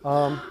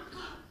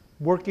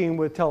 Working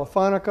with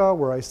Telefonica,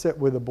 where I sit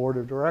with a board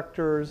of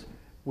directors,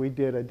 we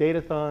did a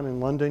datathon in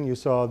London. You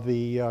saw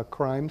the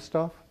crime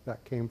stuff.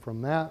 That came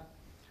from that.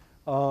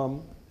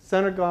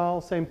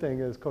 Senegal, same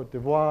thing as Cote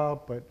d'Ivoire,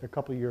 but a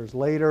couple of years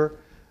later,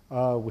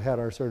 we had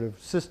our sort of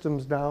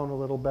systems down a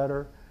little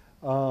better.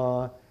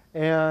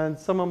 And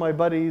some of my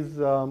buddies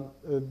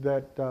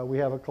that we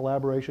have a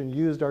collaboration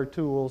used our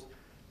tools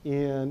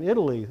in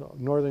Italy,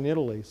 northern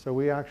Italy. So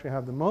we actually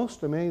have the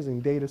most amazing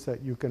data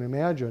set you can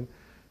imagine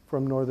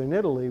from northern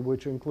Italy,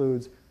 which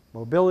includes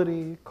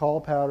mobility,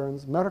 call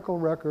patterns, medical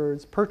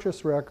records,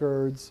 purchase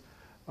records,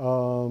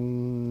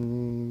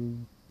 financial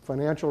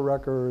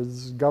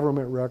records,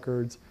 government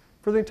records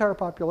for the entire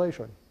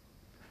population.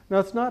 Now,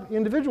 it's not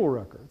individual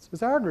records,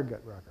 it's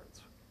aggregate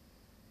records.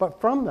 But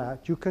from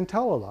that, you can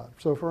tell a lot.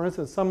 So for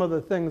instance, some of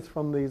the things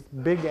from these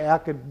big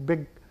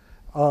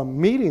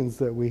meetings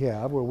that we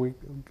have, where we,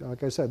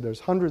 like I said, there's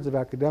hundreds of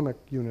academic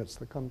units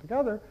that come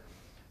together,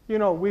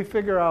 we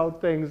figure out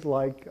things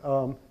like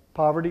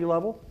poverty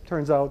level.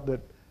 Turns out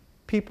that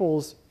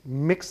people's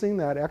mixing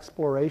that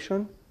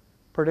exploration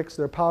predicts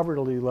their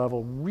poverty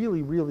level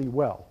really, really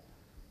well.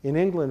 In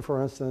England,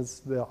 for instance,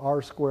 the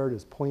R squared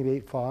is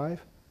 0.85.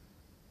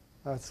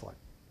 That's like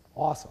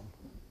awesome.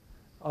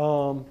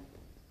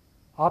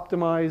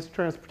 Optimized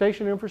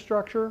transportation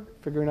infrastructure,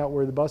 figuring out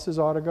where the buses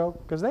ought to go,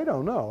 because they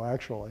don't know,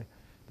 actually.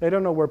 They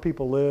don't know where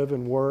people live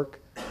and work.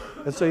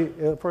 And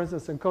so, for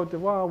instance, in Cote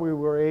d'Ivoire, we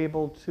were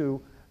able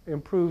to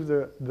improve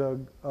the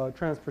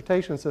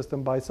transportation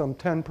system by some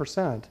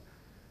 10%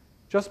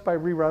 just by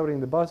rerouting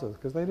the buses,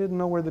 because they didn't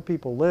know where the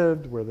people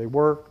lived, where they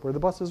worked, where the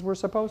buses were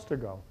supposed to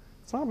go.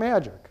 It's not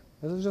magic.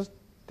 This is just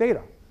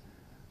data.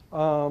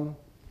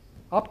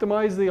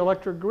 Optimize the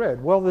electric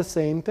grid. Well, the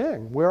same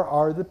thing. Where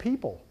are the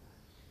people?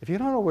 If you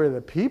don't know where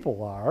the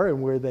people are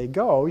and where they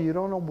go, you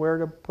don't know where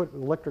to put the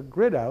electric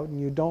grid out, and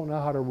you don't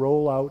know how to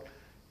roll out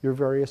your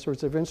various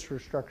sorts of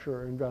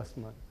infrastructure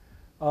investment.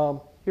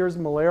 Here's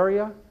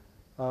malaria.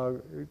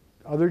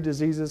 Other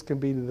diseases can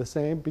be the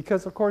same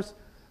because, of course,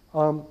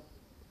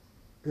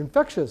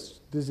 infectious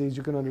disease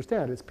you can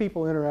understand. It's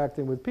people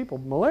interacting with people.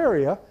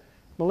 Malaria,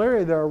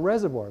 there are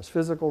reservoirs,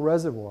 physical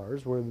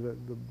reservoirs where the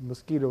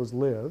mosquitoes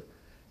live.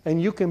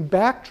 And you can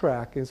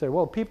backtrack and say,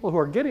 well, people who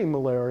are getting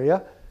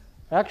malaria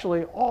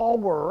actually all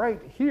were right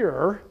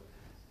here,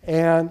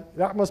 and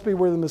that must be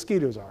where the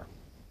mosquitoes are.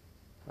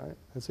 Right?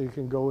 And so you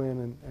can go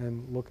in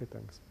and look at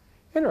things.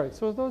 Anyway,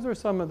 so those are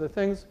some of the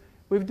things.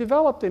 We've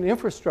developed an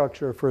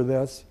infrastructure for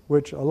this,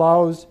 which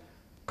allows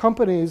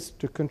companies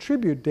to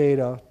contribute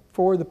data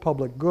for the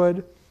public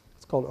good.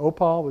 It's called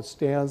OPAL, which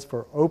stands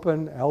for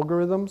Open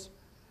Algorithms.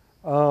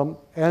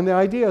 And the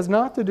idea is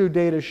not to do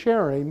data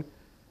sharing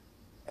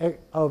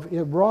of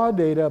raw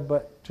data,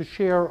 but to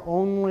share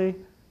only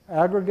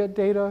aggregate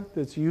data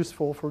that's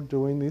useful for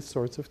doing these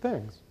sorts of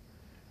things.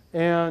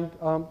 And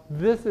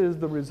this is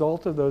the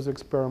result of those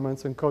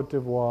experiments in Cote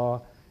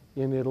d'Ivoire,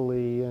 in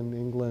Italy, in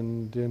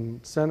England, in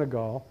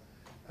Senegal.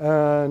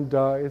 And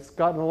it's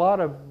gotten a lot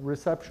of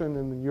reception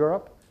in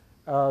Europe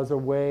as a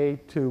way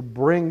to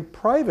bring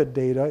private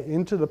data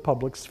into the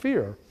public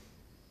sphere.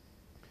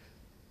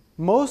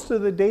 Most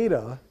of the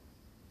data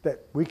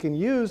that we can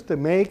use to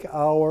make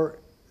our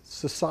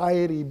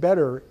society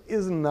better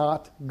is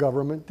not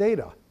government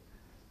data.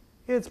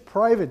 It's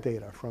private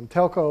data from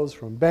telcos,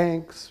 from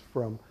banks,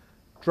 from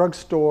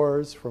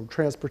drugstores, from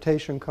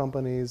transportation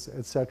companies,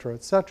 et cetera,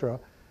 et cetera.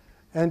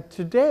 And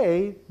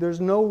today,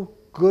 there's no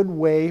good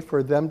way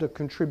for them to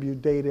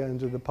contribute data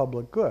into the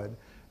public good.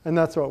 And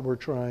that's what we're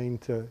trying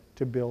to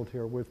build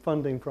here with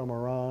funding from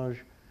Orange,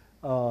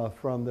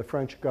 from the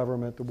French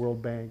government, the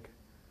World Bank,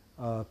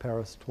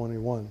 Paris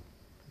 21.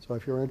 So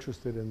if you're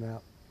interested in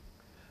that.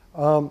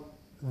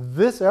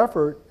 This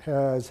effort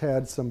has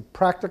had some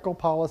practical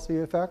policy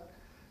effect.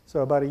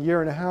 So about a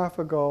year and a half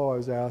ago, I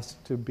was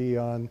asked to be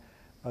on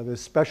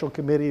this special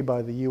committee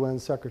by the UN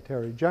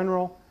Secretary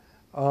General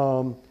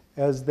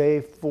as they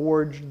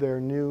forged their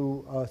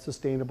new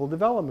Sustainable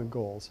Development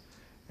Goals.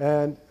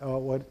 And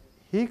what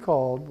he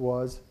called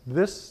was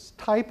this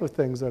type of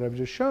things that I've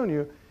just shown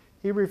you,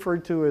 he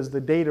referred to as the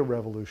data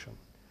revolution,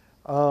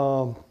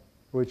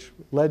 which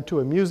led to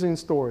amusing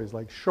stories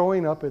like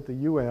showing up at the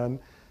UN,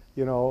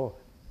 you know,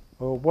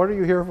 well, what are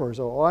you here for?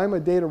 So, oh, I'm a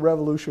data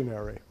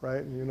revolutionary,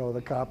 right? And, you know,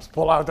 the cops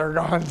pull out their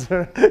guns.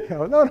 You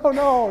know,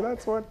 no,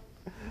 that's what,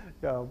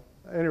 yeah.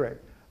 Anyway,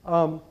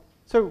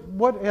 so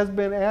what has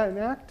been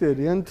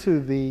enacted into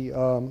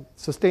the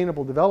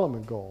Sustainable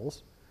Development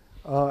Goals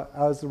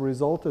as a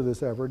result of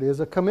this effort is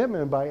a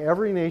commitment by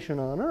every nation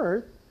on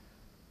Earth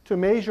to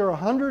measure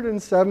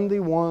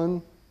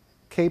 171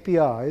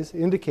 KPIs,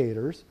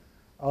 indicators,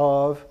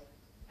 of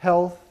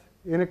health,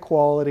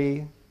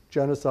 inequality,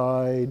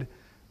 genocide,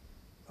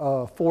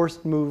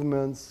 forced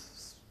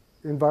movements,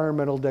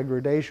 environmental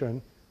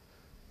degradation,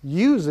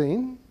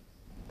 using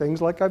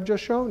things like I've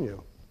just shown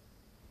you,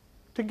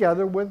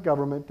 together with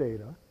government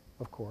data,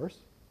 of course.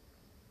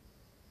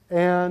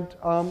 And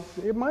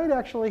it might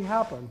actually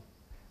happen.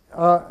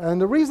 And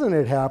the reason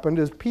it happened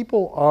is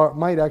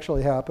might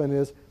actually happen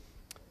is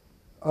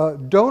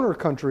donor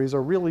countries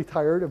are really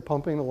tired of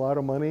pumping a lot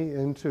of money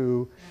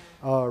into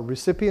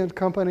recipient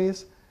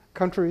countries,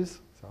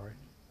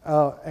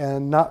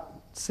 and not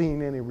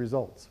seeing any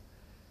results.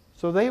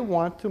 So they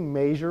want to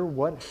measure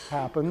what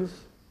happens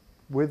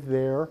with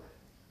their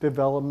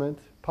development,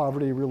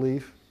 poverty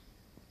relief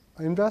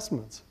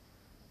investments.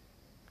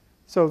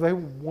 So they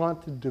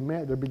want to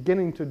demand, they're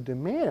beginning to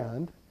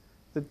demand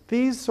that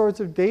these sorts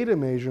of data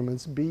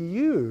measurements be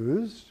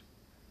used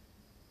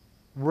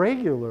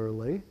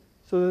regularly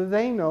so that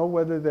they know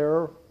whether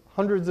their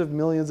hundreds of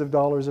millions of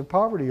dollars of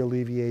poverty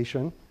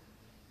alleviation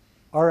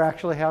are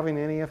actually having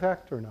any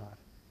effect or not.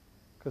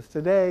 Because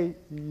today,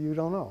 you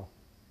don't know.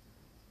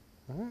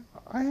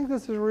 I think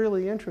this is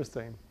really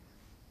interesting.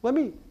 Let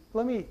me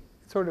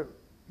sort of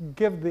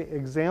give the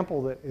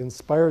example that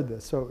inspired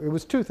this. So it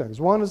was two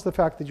things. One is the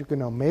fact that you can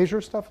now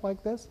measure stuff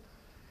like this.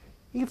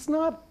 It's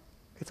a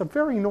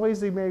very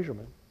noisy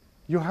measurement.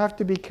 You have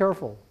to be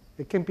careful.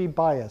 It can be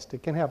biased.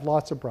 It can have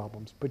lots of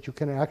problems, but you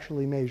can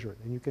actually measure it,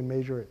 and you can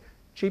measure it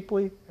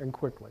cheaply and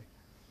quickly.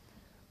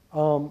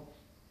 One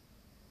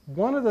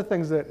of the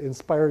things that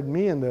inspired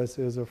me in this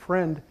is a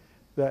friend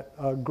that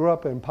grew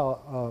up in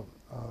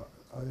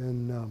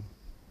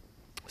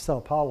Sao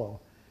Paulo,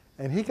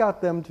 and he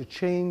got them to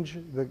change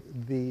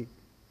the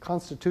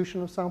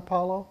Constitution of Sao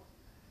Paulo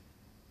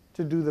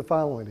to do the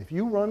following. If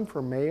you run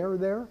for mayor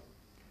there,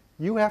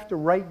 you have to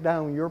write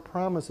down your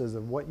promises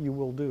of what you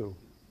will do.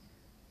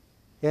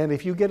 And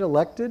if you get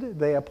elected,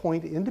 they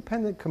appoint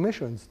independent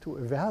commissions to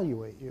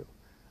evaluate you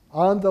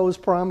on those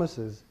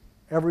promises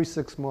every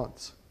 6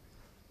 months.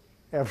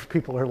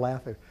 People are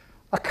laughing.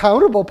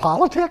 Accountable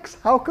politics?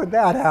 How could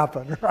that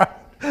happen, right?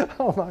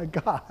 Oh my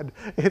God,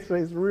 it's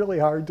really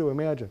hard to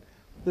imagine.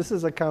 This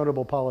is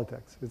accountable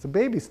politics. It's a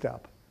baby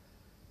step.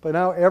 But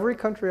now every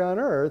country on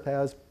earth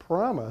has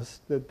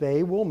promised that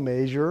they will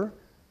measure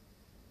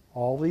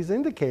all these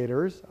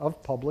indicators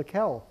of public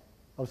health,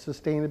 of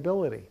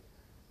sustainability,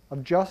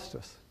 of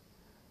justice.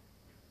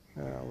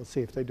 Let's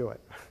see if they do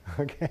it,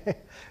 okay?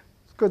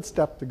 It's a good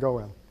step to go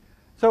in.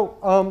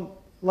 So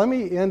let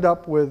me end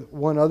up with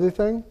one other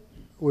thing,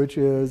 which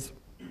is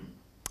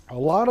a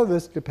lot of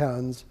this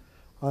depends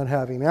on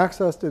having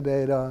access to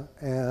data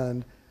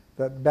and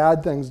that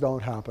bad things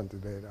don't happen to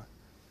data.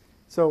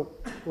 So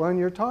when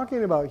you're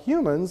talking about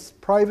humans,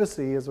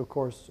 privacy is, of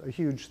course, a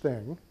huge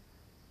thing.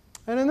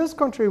 And in this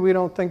country, we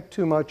don't think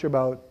too much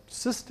about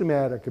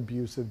systematic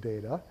abuse of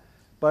data.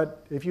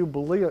 But if you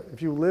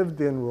lived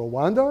in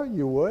Rwanda,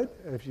 you would.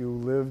 If you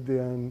lived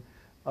in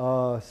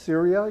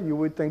Syria, you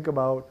would think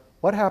about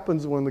what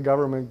happens when the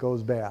government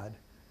goes bad.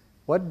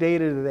 What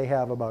data do they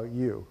have about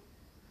you?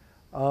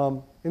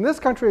 In this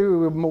country,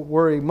 we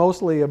worry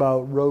mostly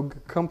about rogue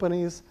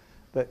companies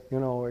that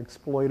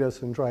exploit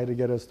us and try to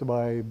get us to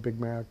buy Big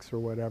Macs or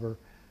whatever.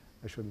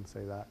 I shouldn't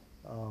say that.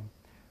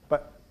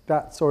 But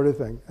that sort of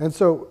thing. And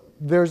so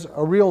there's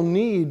a real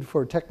need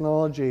for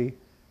technology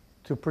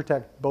to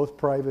protect both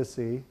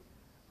privacy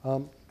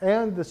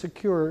and the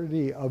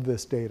security of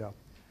this data.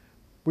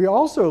 We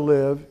also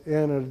live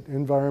in an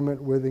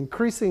environment with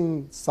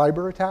increasing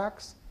cyber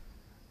attacks,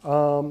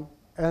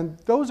 and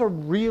those are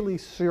really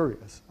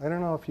serious. I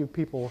don't know if you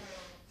people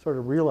sort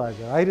of realize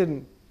that. I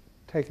didn't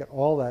take it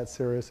all that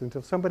serious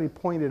until somebody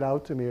pointed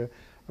out to me a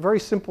very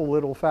simple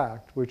little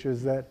fact, which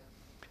is that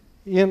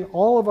in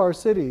all of our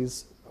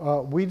cities,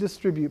 we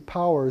distribute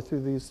power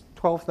through these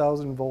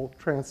 12,000 volt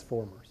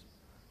transformers.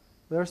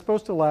 They're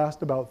supposed to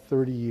last about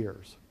 30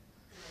 years.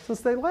 Since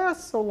they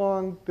last so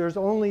long, there's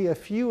only a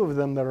few of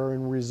them that are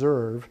in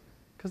reserve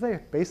because they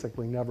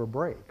basically never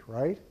break,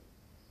 right?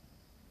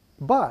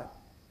 But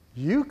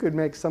you could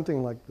make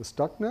something like the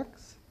Stuxnet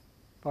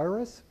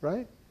virus,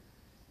 right?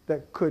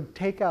 That could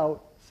take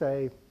out,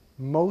 say,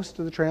 most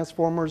of the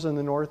transformers in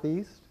the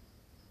Northeast.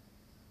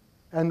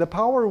 And the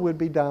power would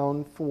be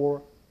down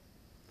for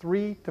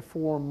 3 to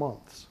 4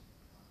 months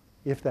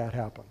if that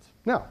happens.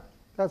 Now,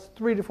 that's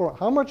 3 to 4.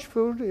 How much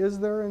food is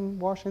there in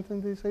Washington,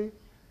 D.C.?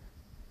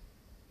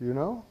 You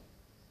know?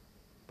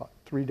 About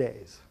 3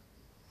 days,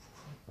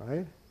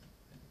 right?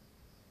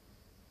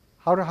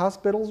 How do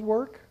hospitals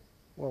work?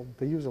 Well,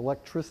 they use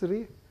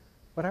electricity.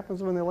 What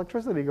happens when the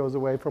electricity goes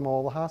away from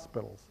all the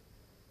hospitals?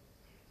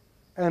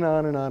 And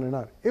on and on and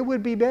on. It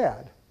would be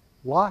bad.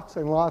 Lots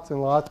and lots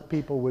and lots of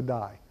people would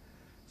die.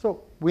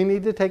 So we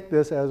need to take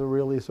this as a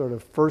really sort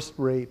of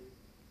first-rate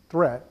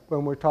threat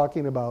when we're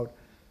talking about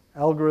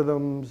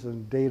algorithms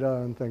and data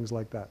and things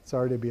like that.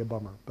 Sorry to be a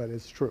bummer, but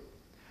it's true.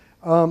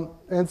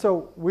 And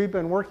so we've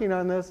been working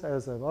on this,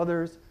 as have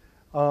others.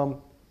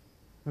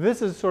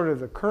 This is sort of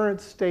the current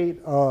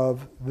state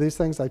of these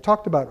things. I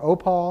talked about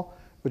OPAL,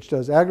 which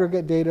does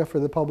aggregate data for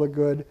the public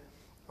good.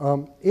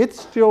 It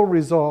still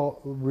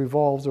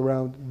revolves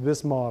around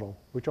this model,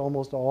 which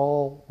almost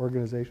all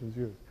organizations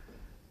use.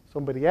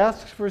 Somebody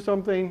asks for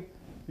something,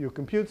 you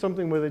compute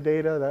something with the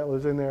data that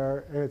was in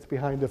there, and it's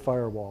behind a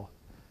firewall.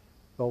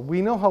 Well,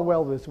 we know how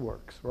well this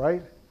works,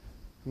 right?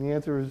 And the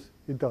answer is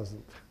it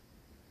doesn't.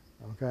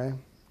 Okay?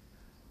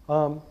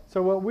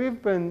 So what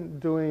we've been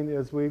doing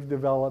is we've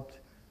developed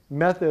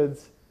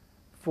methods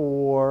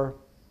for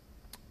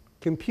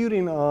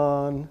computing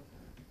on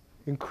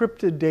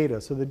encrypted data.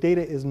 So the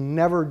data is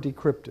never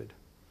decrypted.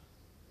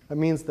 That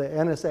means the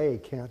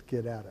NSA can't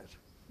get at it.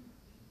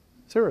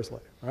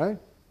 Seriously, right?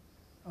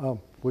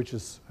 Which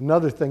is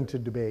another thing to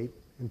debate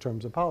in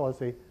terms of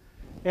policy.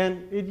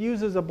 And it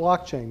uses a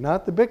blockchain,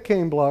 not the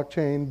Bitcoin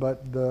blockchain,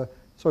 but the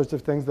sorts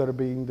of things that are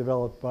being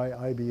developed by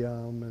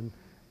IBM and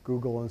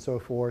Google and so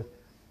forth,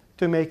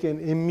 to make an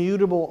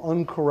immutable,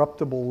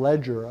 uncorruptible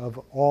ledger of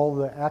all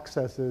the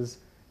accesses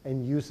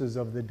and uses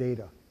of the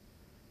data.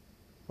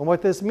 And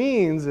what this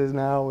means is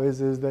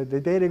that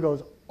the data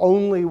goes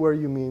only where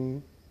you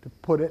mean to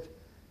put it,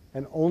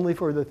 and only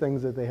for the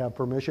things that they have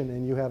permission,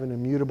 and you have an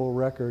immutable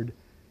record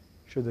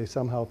should they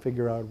somehow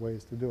figure out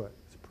ways to do it.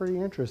 It's pretty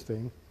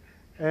interesting.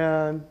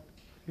 And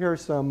here are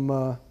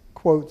some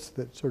quotes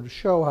that sort of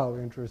show how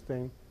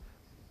interesting.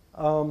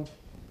 How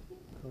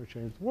to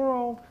change the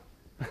world.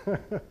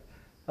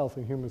 Health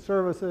and Human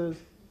Services.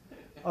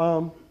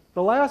 The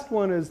last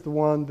one is the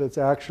one that's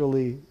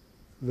actually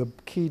the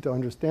key to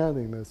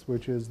understanding this,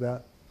 which is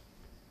that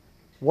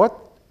what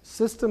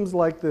systems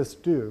like this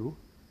do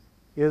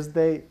is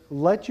they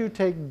let you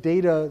take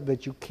data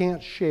that you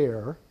can't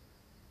share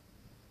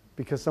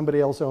because somebody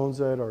else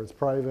owns it or it's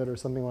private or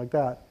something like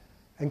that,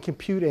 and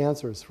compute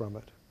answers from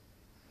it.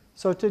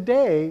 So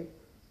today,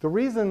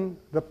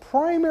 the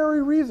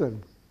primary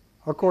reason,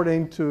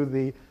 according to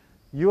the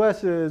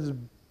US's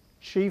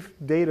chief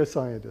data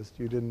scientist,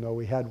 you didn't know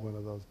we had one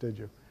of those, did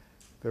you?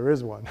 There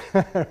is one.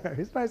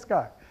 He's a nice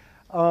guy.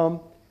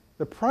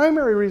 The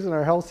primary reason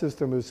our health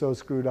system is so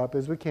screwed up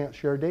is we can't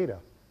share data.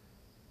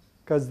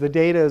 Because the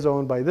data is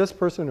owned by this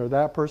person or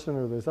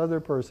this other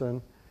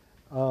person,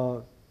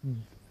 the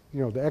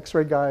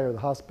x-ray guy or the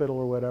hospital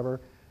or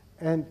whatever.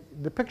 And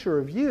the picture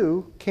of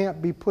you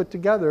can't be put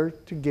together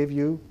to give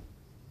you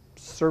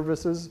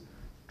services,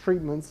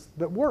 treatments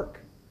that work.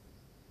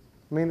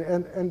 I mean,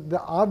 and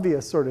the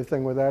obvious sort of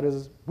thing with that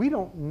is we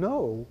don't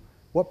know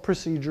what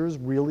procedures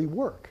really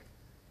work.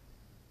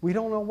 We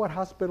don't know what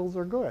hospitals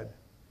are good.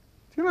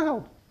 Do you know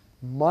how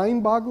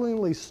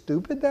mind-bogglingly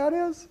stupid that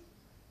is?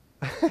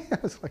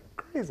 It's like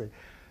crazy.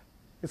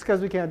 It's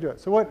because we can't do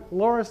it. So what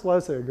Loris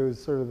Lessig,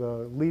 who's sort of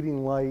the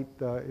leading light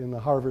in the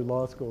Harvard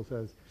Law School,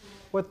 says,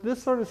 what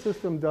this sort of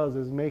system does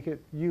is make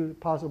it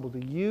possible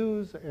to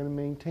use and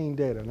maintain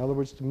data. In other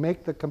words, to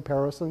make the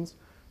comparisons,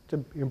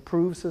 to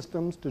improve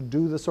systems, to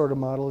do the sort of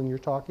modeling you're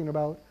talking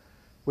about,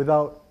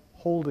 without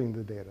holding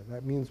the data.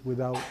 That means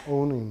without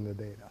owning the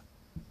data.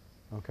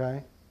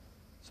 Okay?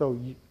 So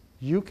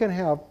you can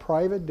have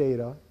private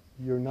data.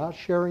 You're not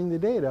sharing the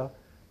data.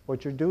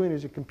 What you're doing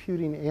is you're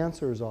computing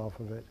answers off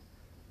of it,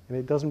 and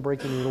it doesn't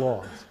break any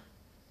laws.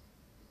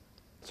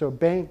 So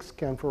banks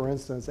can, for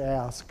instance,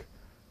 ask,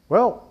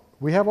 well,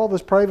 we have all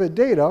this private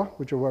data,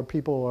 which are where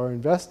people are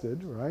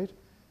invested, right?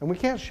 And we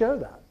can't share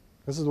that.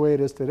 This is the way it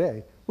is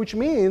today, which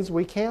means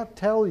we can't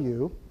tell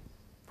you,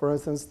 for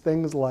instance,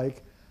 things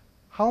like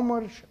how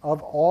much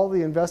of all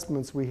the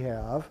investments we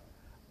have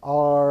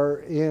are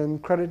in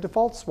credit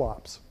default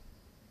swaps.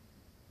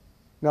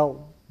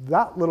 Now,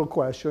 that little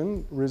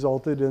question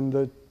resulted in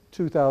the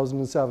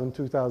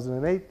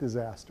 2007-2008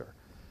 disaster.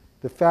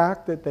 The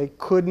fact that they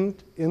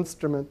couldn't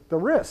instrument the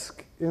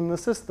risk in the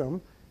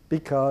system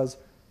because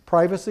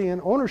privacy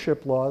and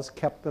ownership laws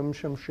kept them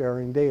from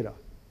sharing data.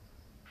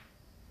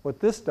 What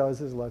this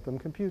does is let them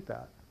compute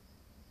that.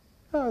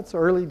 It's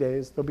early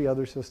days. There'll be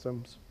other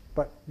systems.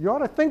 But you ought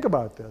to think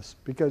about this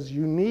because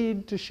you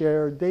need to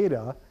share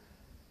data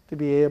to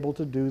be able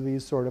to do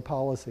these sort of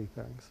policy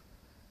things.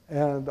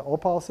 And the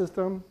OPAL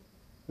system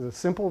is a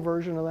simple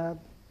version of that.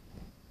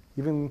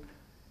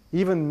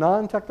 Even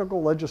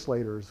non-technical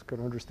legislators can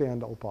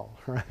understand OPAL,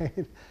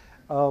 right?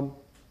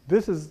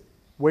 This is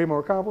way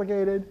more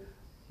complicated,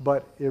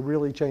 but it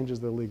really changes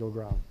the legal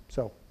ground.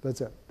 So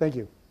that's it. Thank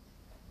you.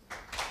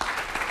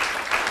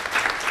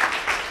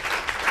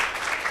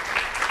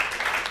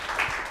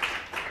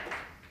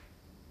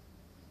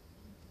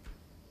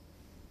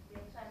 We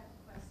have time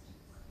for questions.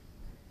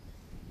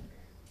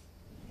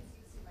 Please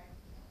use your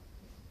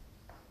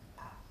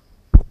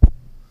microphone.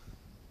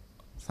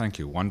 Thank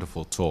you.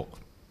 Wonderful talk.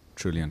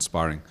 Truly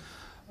inspiring.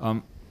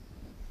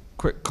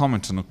 Quick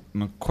comment and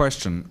a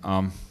question.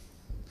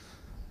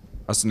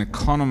 As an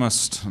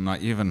economist, and I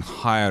even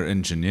hire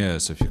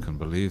engineers, if you can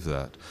believe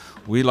that,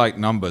 we like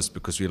numbers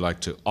because we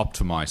like to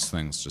optimize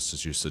things, just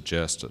as you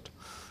suggested.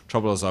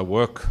 Trouble is, I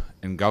work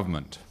in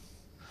government,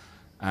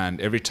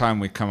 and every time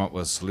we come up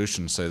with a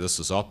solution, say this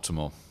is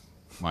optimal,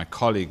 my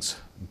colleagues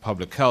in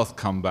public health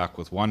come back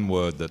with one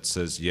word that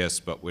says, yes,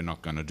 but we're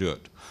not going to do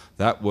it.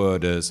 That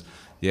word is,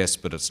 yes,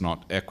 but it's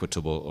not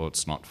equitable or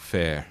it's not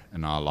fair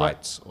in our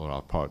lights or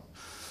our part.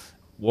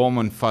 Warm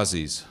and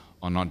fuzzies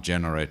are not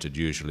generated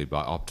usually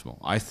by optimal.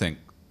 I think,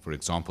 for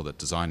example, that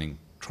designing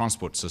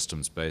transport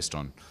systems based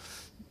on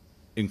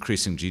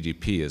increasing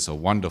GDP is a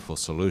wonderful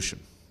solution.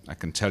 I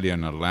can tell you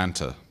in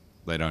Atlanta,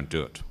 they don't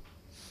do it.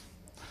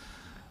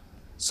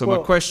 So my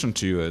question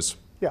to you is,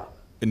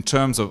 in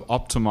terms of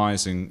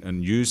optimizing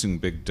and using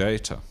big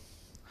data,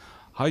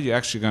 how are you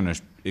actually going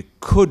to, it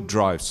could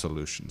drive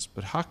solutions,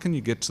 but how can you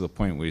get to the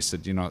point where you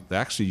said, you know, they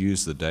actually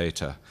use the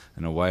data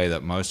in a way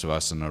that most of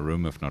us in a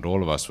room, if not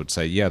all of us, would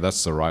say, yeah,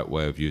 that's the right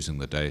way of using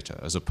the data,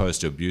 as opposed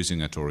to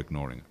abusing it or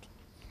ignoring it?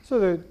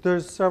 So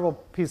there's several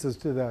pieces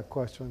to that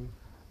question.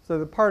 So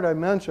the part I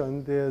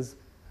mentioned is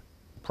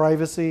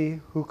privacy,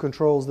 who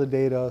controls the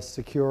data,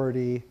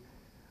 security.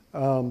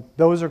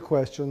 Those are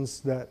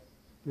questions that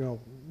you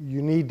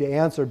need to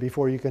answer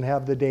before you can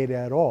have the data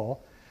at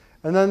all.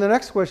 And then the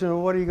next question is,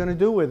 what are you going to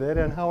do with it,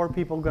 and how are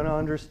people going to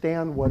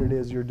understand what it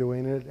is you're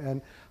doing, and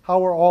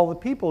how are all the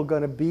people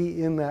going to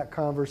be in that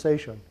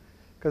conversation?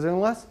 Because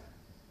unless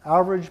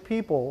average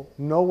people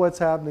know what's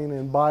happening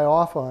and buy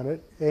off on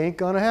it, it ain't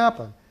going to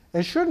happen,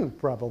 and shouldn't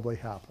probably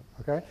happen.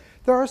 Okay?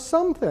 There are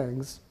some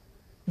things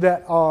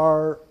that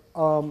are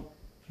have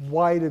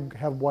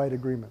wide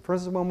agreement. For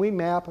instance, when we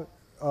map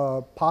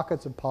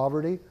pockets of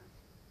poverty,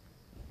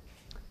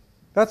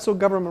 that's so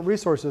government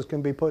resources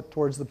can be put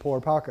towards the poor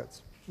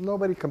pockets.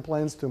 Nobody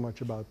complains too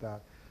much about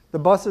that. The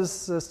buses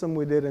system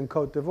we did in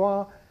Cote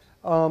d'Ivoire,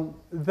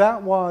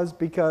 that was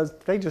because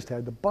they just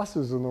had the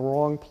buses in the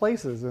wrong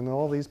places, and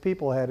all these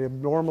people had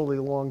abnormally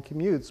long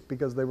commutes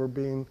because they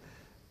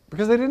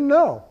didn't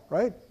know,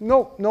 right?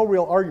 No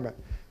real argument.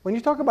 When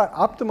you talk about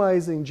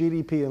optimizing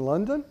GDP in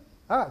London,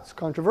 it's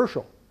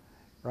controversial,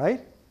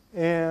 right?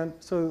 And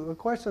so the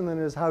question then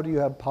is, how do you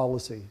have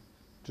policy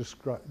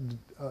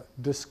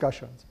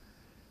discussions?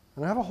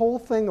 And I have a whole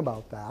thing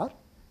about that.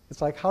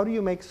 It's like, how do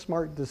you make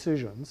smart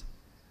decisions?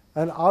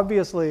 And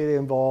obviously it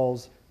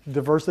involves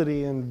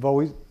diversity in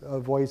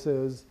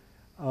voices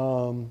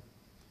and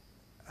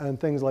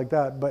things like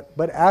that.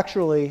 But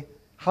actually,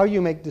 how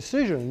you make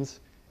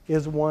decisions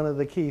is one of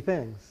the key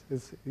things.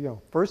 It's,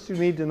 first you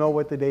need to know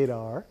what the data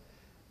are.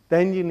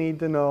 Then you need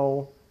to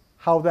know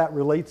how that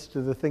relates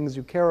to the things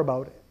you care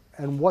about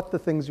and what the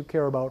things you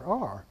care about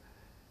are.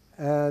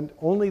 And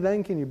only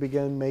then can you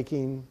begin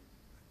making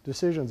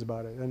decisions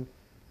about it. And,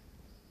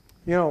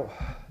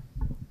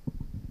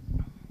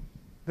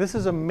 this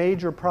is a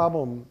major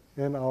problem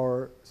in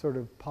our sort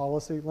of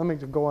policy. Let me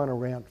go on a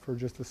rant for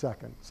just a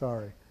second.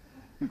 Sorry.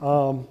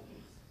 Law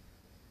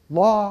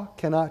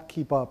cannot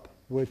keep up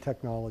with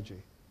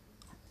technology.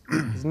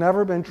 It's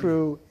never been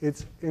true.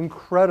 It's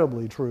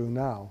incredibly true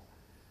now.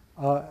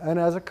 And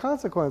as a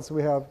consequence,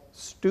 we have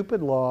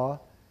stupid law,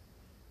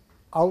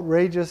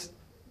 outrageous,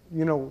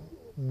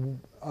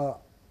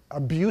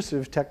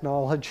 abusive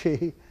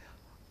technology,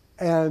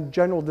 and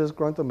general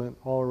disgruntlement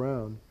all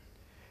around.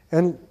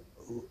 And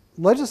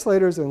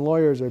legislators and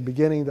lawyers are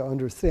beginning to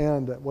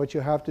understand that what you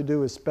have to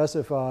do is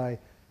specify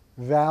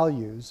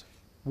values,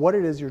 what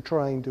it is you're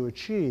trying to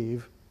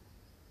achieve,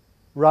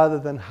 rather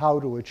than how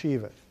to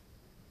achieve it.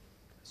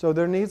 So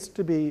there needs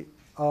to be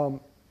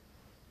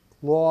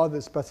law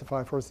that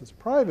specify, for instance,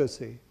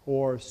 privacy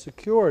or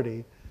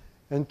security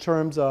in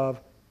terms of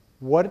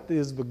what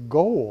is the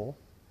goal,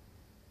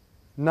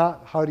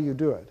 not how do you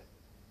do it.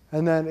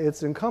 And then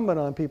it's incumbent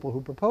on people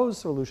who propose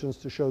solutions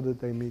to show that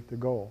they meet the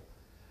goal.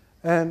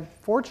 And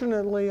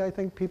fortunately, I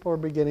think people are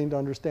beginning to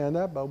understand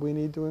that, but we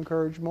need to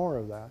encourage more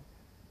of that.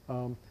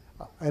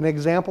 An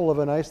example of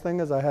a nice thing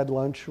is I had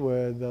lunch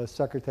with the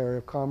Secretary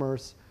of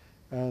Commerce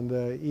and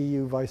the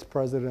EU Vice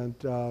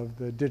President of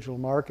the Digital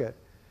Market.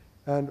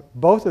 And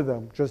both of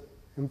them just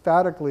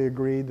emphatically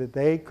agreed that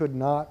they could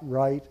not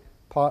write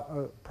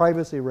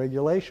privacy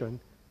regulation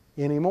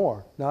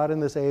anymore, not in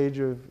this age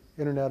of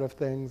Internet of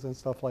Things and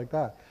stuff like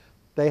that.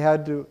 They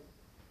had to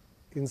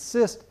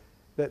insist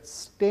that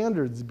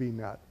standards be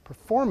met,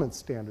 performance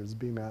standards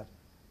be met,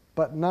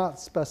 but not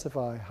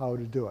specify how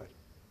to do it,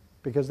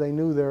 because they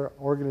knew their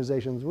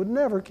organizations would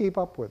never keep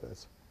up with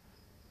this.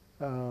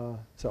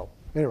 So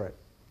anyway,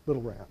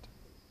 little rant.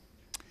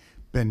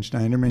 Ben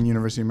Schneiderman,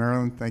 University of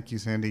Maryland. Thank you,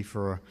 Sandy,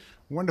 for a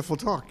wonderful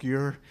talk.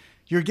 You're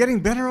getting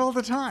better all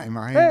the time.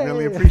 I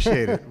really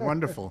appreciate it.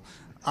 Wonderful.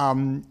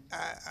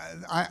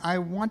 I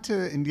want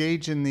to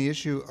engage in the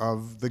issue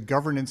of the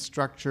governance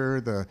structure,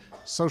 the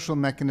social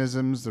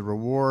mechanisms, the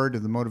reward,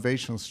 and the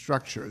motivational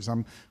structures.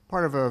 I'm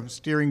part of a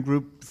steering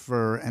group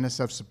for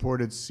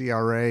NSF-supported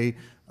CRA,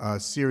 a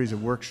series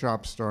of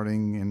workshops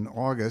starting in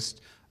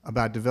August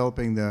about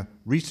developing the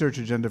research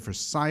agenda for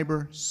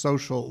cyber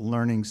social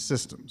learning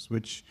systems,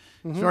 which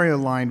is very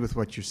aligned with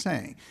what you're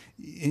saying.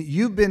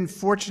 You've been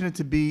fortunate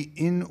to be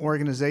in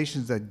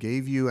organizations that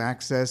gave you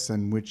access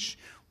and which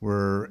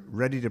were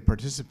ready to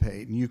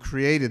participate, and you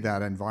created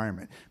that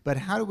environment. But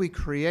how do we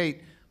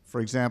create, for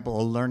example,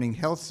 a learning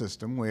health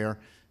system where,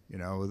 you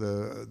know,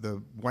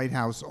 the White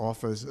House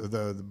office,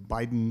 the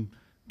Biden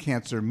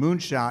cancer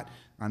moonshot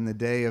on the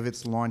day of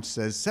its launch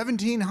says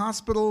 17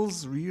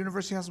 hospitals,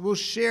 university hospitals, will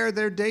share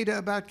their data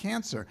about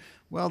cancer.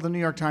 Well, the New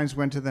York Times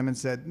went to them and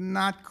said,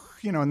 not,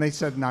 you know, and they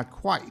said not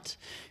quite.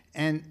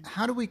 And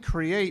how do we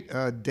create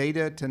a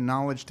data to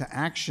knowledge to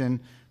action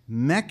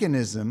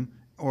mechanism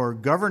or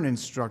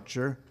governance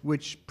structure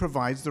which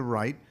provides the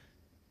right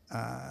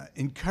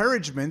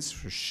encouragements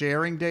for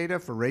sharing data,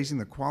 for raising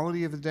the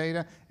quality of the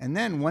data, and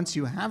then once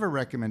you have a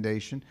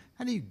recommendation,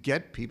 how do you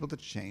get people to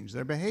change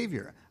their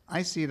behavior?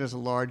 I see it as a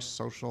large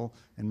social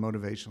and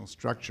motivational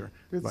structure.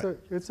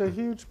 It's a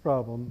huge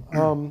problem.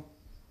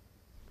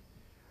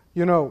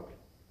 You know,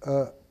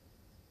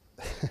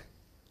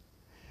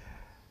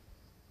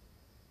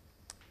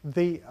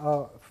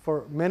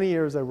 for many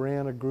years I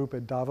ran a group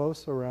at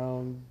Davos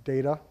around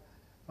data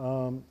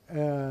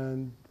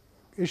and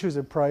issues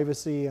of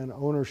privacy and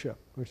ownership,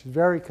 which is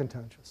very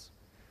contentious.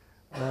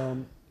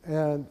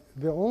 And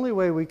the only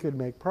way we could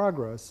make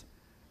progress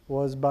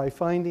was by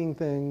finding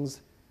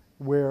things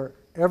where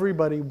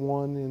everybody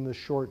won in the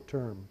short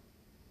term.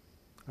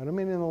 I don't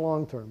mean in the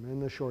long term, in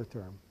the short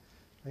term.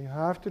 And you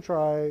have to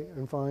try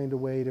and find a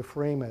way to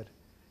frame it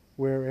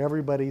where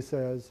everybody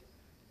says,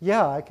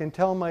 yeah, I can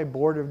tell my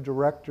board of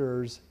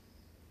directors,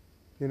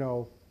 you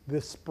know,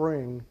 this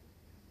spring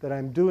that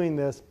I'm doing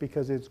this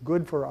because it's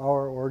good for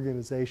our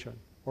organization.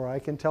 Or I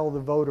can tell the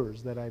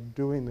voters that I'm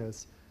doing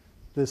this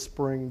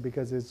spring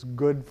because it's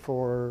good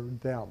for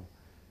them.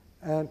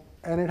 And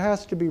it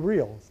has to be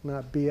real, it's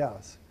not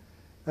BS.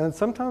 And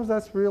sometimes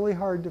that's really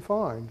hard to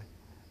find.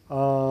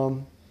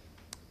 You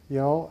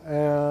know,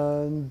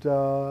 and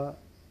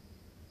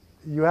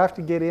you have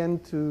to get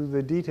into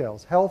the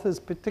details. Health is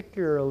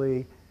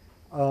particularly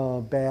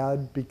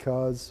bad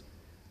because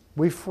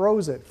we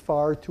froze it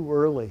far too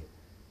early.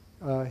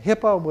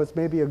 HIPAA was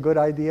maybe a good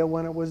idea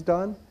when it was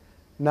done.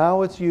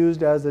 Now it's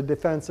used as a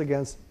defense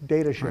against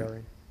data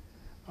sharing.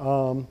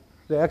 Right.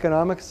 The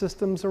economic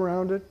systems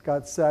around it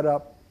got set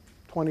up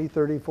 20,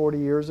 30, 40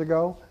 years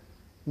ago.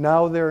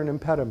 Now they're an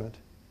impediment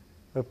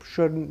that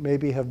shouldn't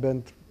maybe have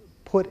been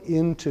put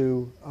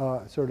into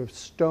sort of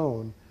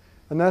stone.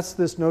 And that's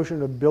this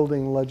notion of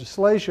building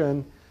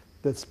legislation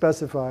that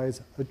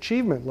specifies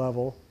achievement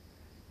level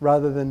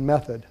rather than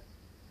method.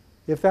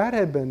 If that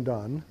had been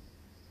done,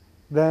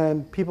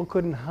 then people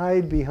couldn't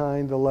hide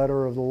behind the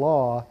letter of the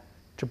law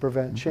to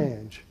prevent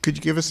change. Could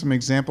you give us some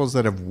examples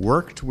that have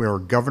worked where a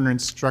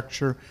governance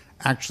structure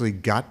actually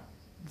got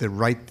the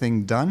right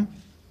thing done?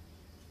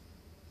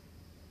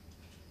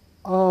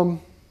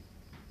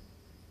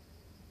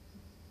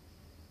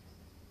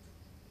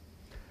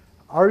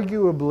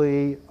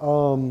 Arguably,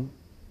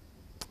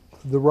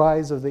 the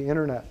rise of the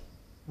internet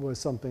was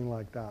something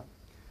like that.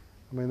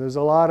 I mean, there's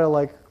a lot of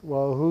like,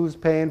 well, who's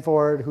paying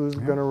for it? Who's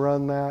going to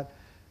run that?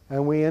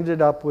 And we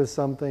ended up with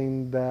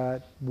something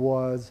that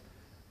was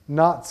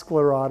not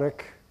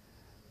sclerotic,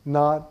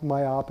 not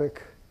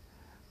myopic,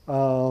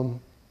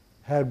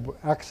 had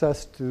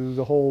access to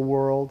the whole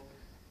world,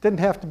 didn't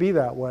have to be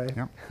that way.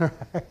 Yeah.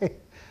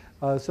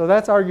 So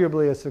that's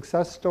arguably a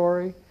success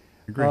story.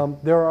 Agreed.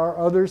 There are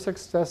other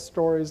success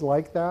stories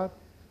like that.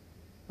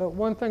 But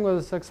one thing with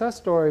the success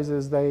stories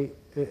is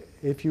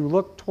if you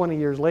look 20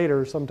 years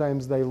later,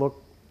 sometimes they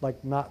look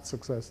like not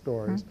success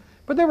stories.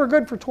 But they were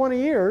good for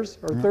 20 years,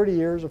 or 30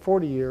 years, or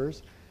 40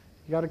 years.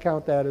 You got to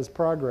count that as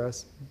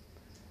progress.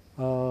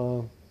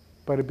 But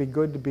it'd be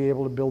good to be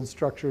able to build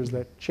structures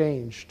that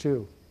change,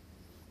 too.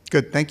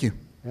 Good, thank you.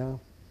 Yeah.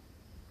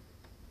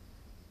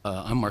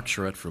 I'm Mark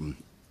Charette from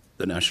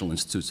the National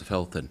Institutes of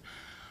Health, and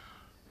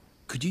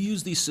could you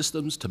use these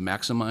systems to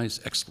maximize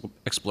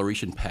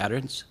exploration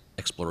patterns?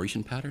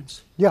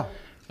 Yeah.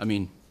 I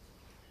mean,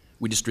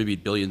 we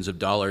distribute billions of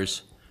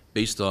dollars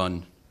based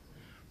on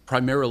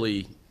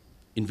primarily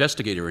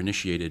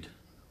investigator-initiated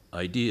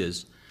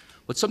ideas,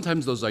 but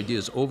sometimes those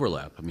ideas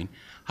overlap. I mean,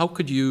 how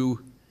could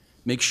you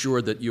make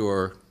sure that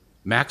you're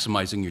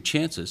maximizing your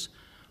chances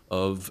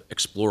of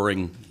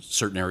exploring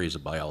certain areas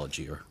of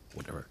biology or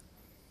whatever?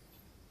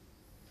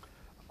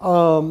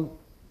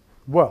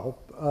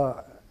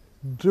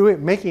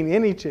 Making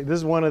any change, this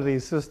is one of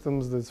these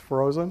systems that's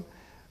frozen,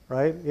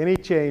 right? Any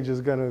change is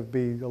going to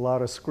be a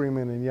lot of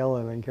screaming and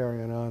yelling and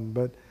carrying on.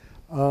 But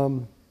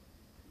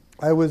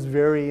I was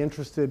very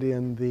interested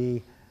in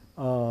the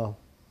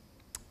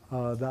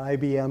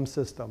IBM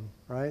system,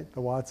 right?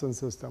 The Watson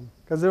system,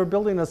 because they were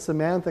building a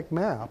semantic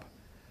map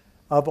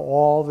of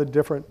all the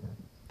different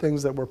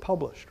things that were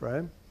published,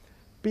 right?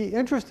 Be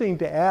interesting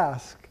to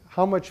ask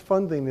how much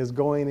funding is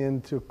going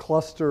into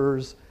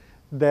clusters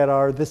that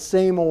are the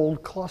same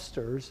old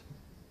clusters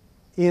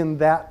in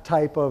that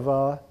type of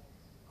a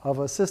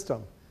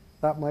system.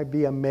 That might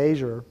be a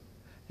measure.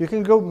 You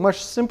can go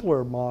much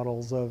simpler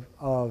models of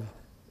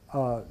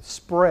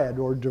spread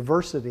or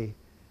diversity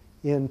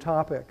in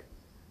topic.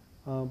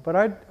 But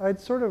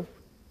I'd sort of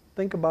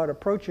think about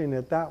approaching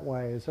it that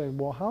way and saying,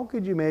 well, how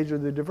could you measure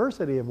the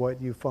diversity of what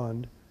you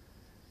fund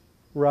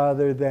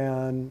rather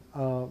than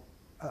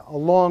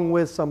along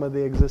with some of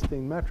the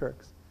existing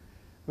metrics?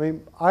 I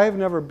mean, I've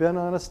never been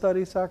on a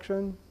study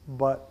section,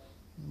 but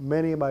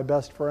many of my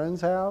best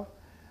friends have.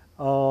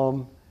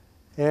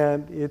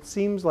 And it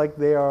seems like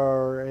they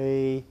are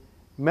a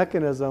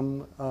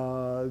mechanism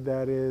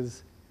that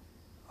is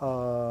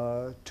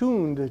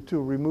tuned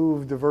to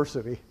remove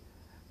diversity,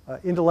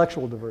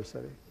 intellectual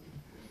diversity.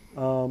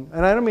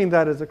 And I don't mean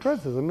that as a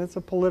criticism, it's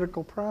a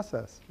political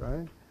process,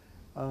 right?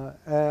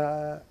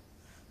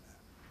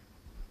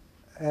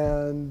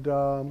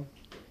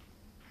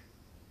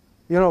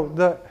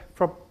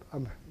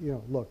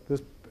 Look,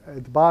 this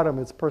at the bottom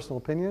it's personal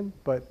opinion,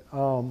 but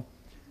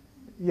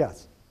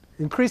yes,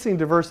 increasing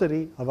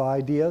diversity of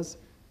ideas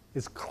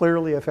is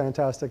clearly a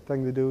fantastic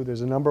thing to do.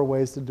 There's a number of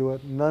ways to do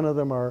it. None of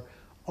them are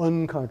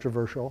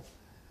uncontroversial.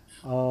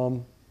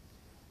 The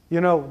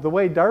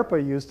way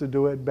DARPA used to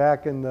do it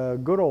back in the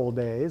good old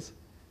days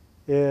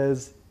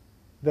is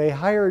they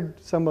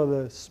hired some of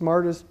the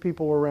smartest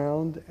people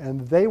around,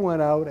 and they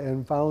went out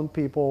and found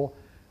people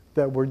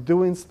that were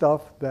doing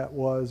stuff that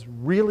was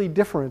really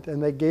different,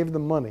 and they gave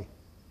them money.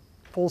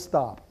 Full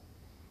stop.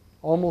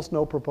 Almost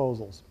no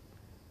proposals.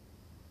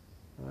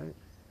 Right?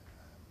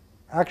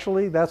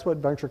 Actually, that's what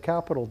venture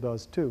capital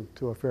does too,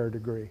 to a fair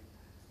degree.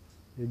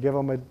 You give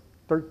them a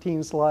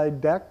 13-slide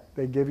deck,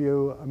 they give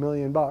you $1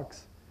 million.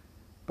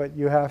 But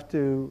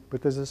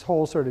there's this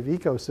whole sort of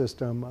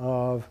ecosystem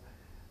of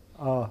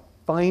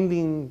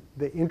finding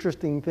the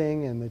interesting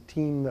thing and the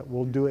team that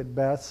will do it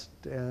best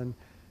and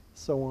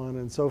so on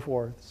and so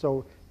forth. So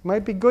it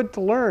might be good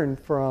to learn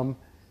from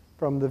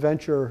the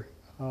venture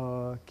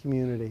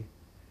community.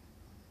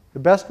 The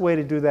best way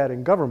to do that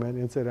in government,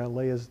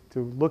 incidentally, is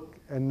to look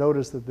and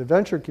notice that the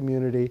venture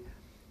community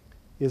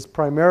is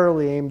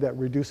primarily aimed at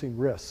reducing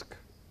risk.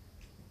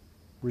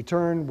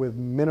 Return with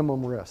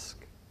minimum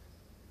risk.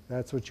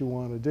 That's what you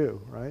want to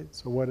do, right?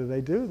 So what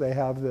do? They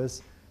have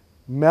this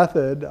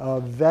method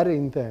of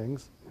vetting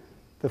things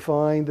to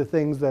find the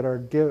things that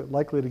are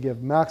likely to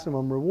give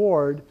maximum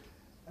reward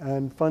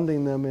and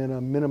funding them in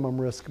a minimum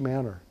risk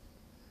manner.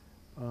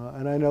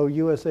 And I know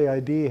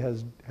USAID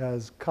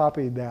has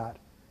copied that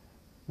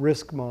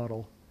risk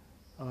model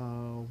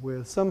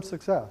with some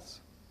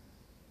success.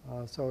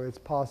 So it's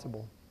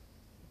possible.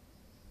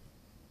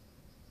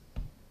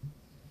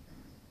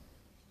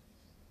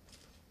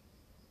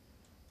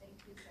 Thank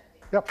you, Sandy.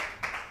 Yep.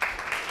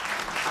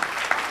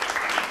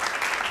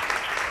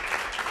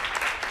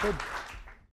 Good.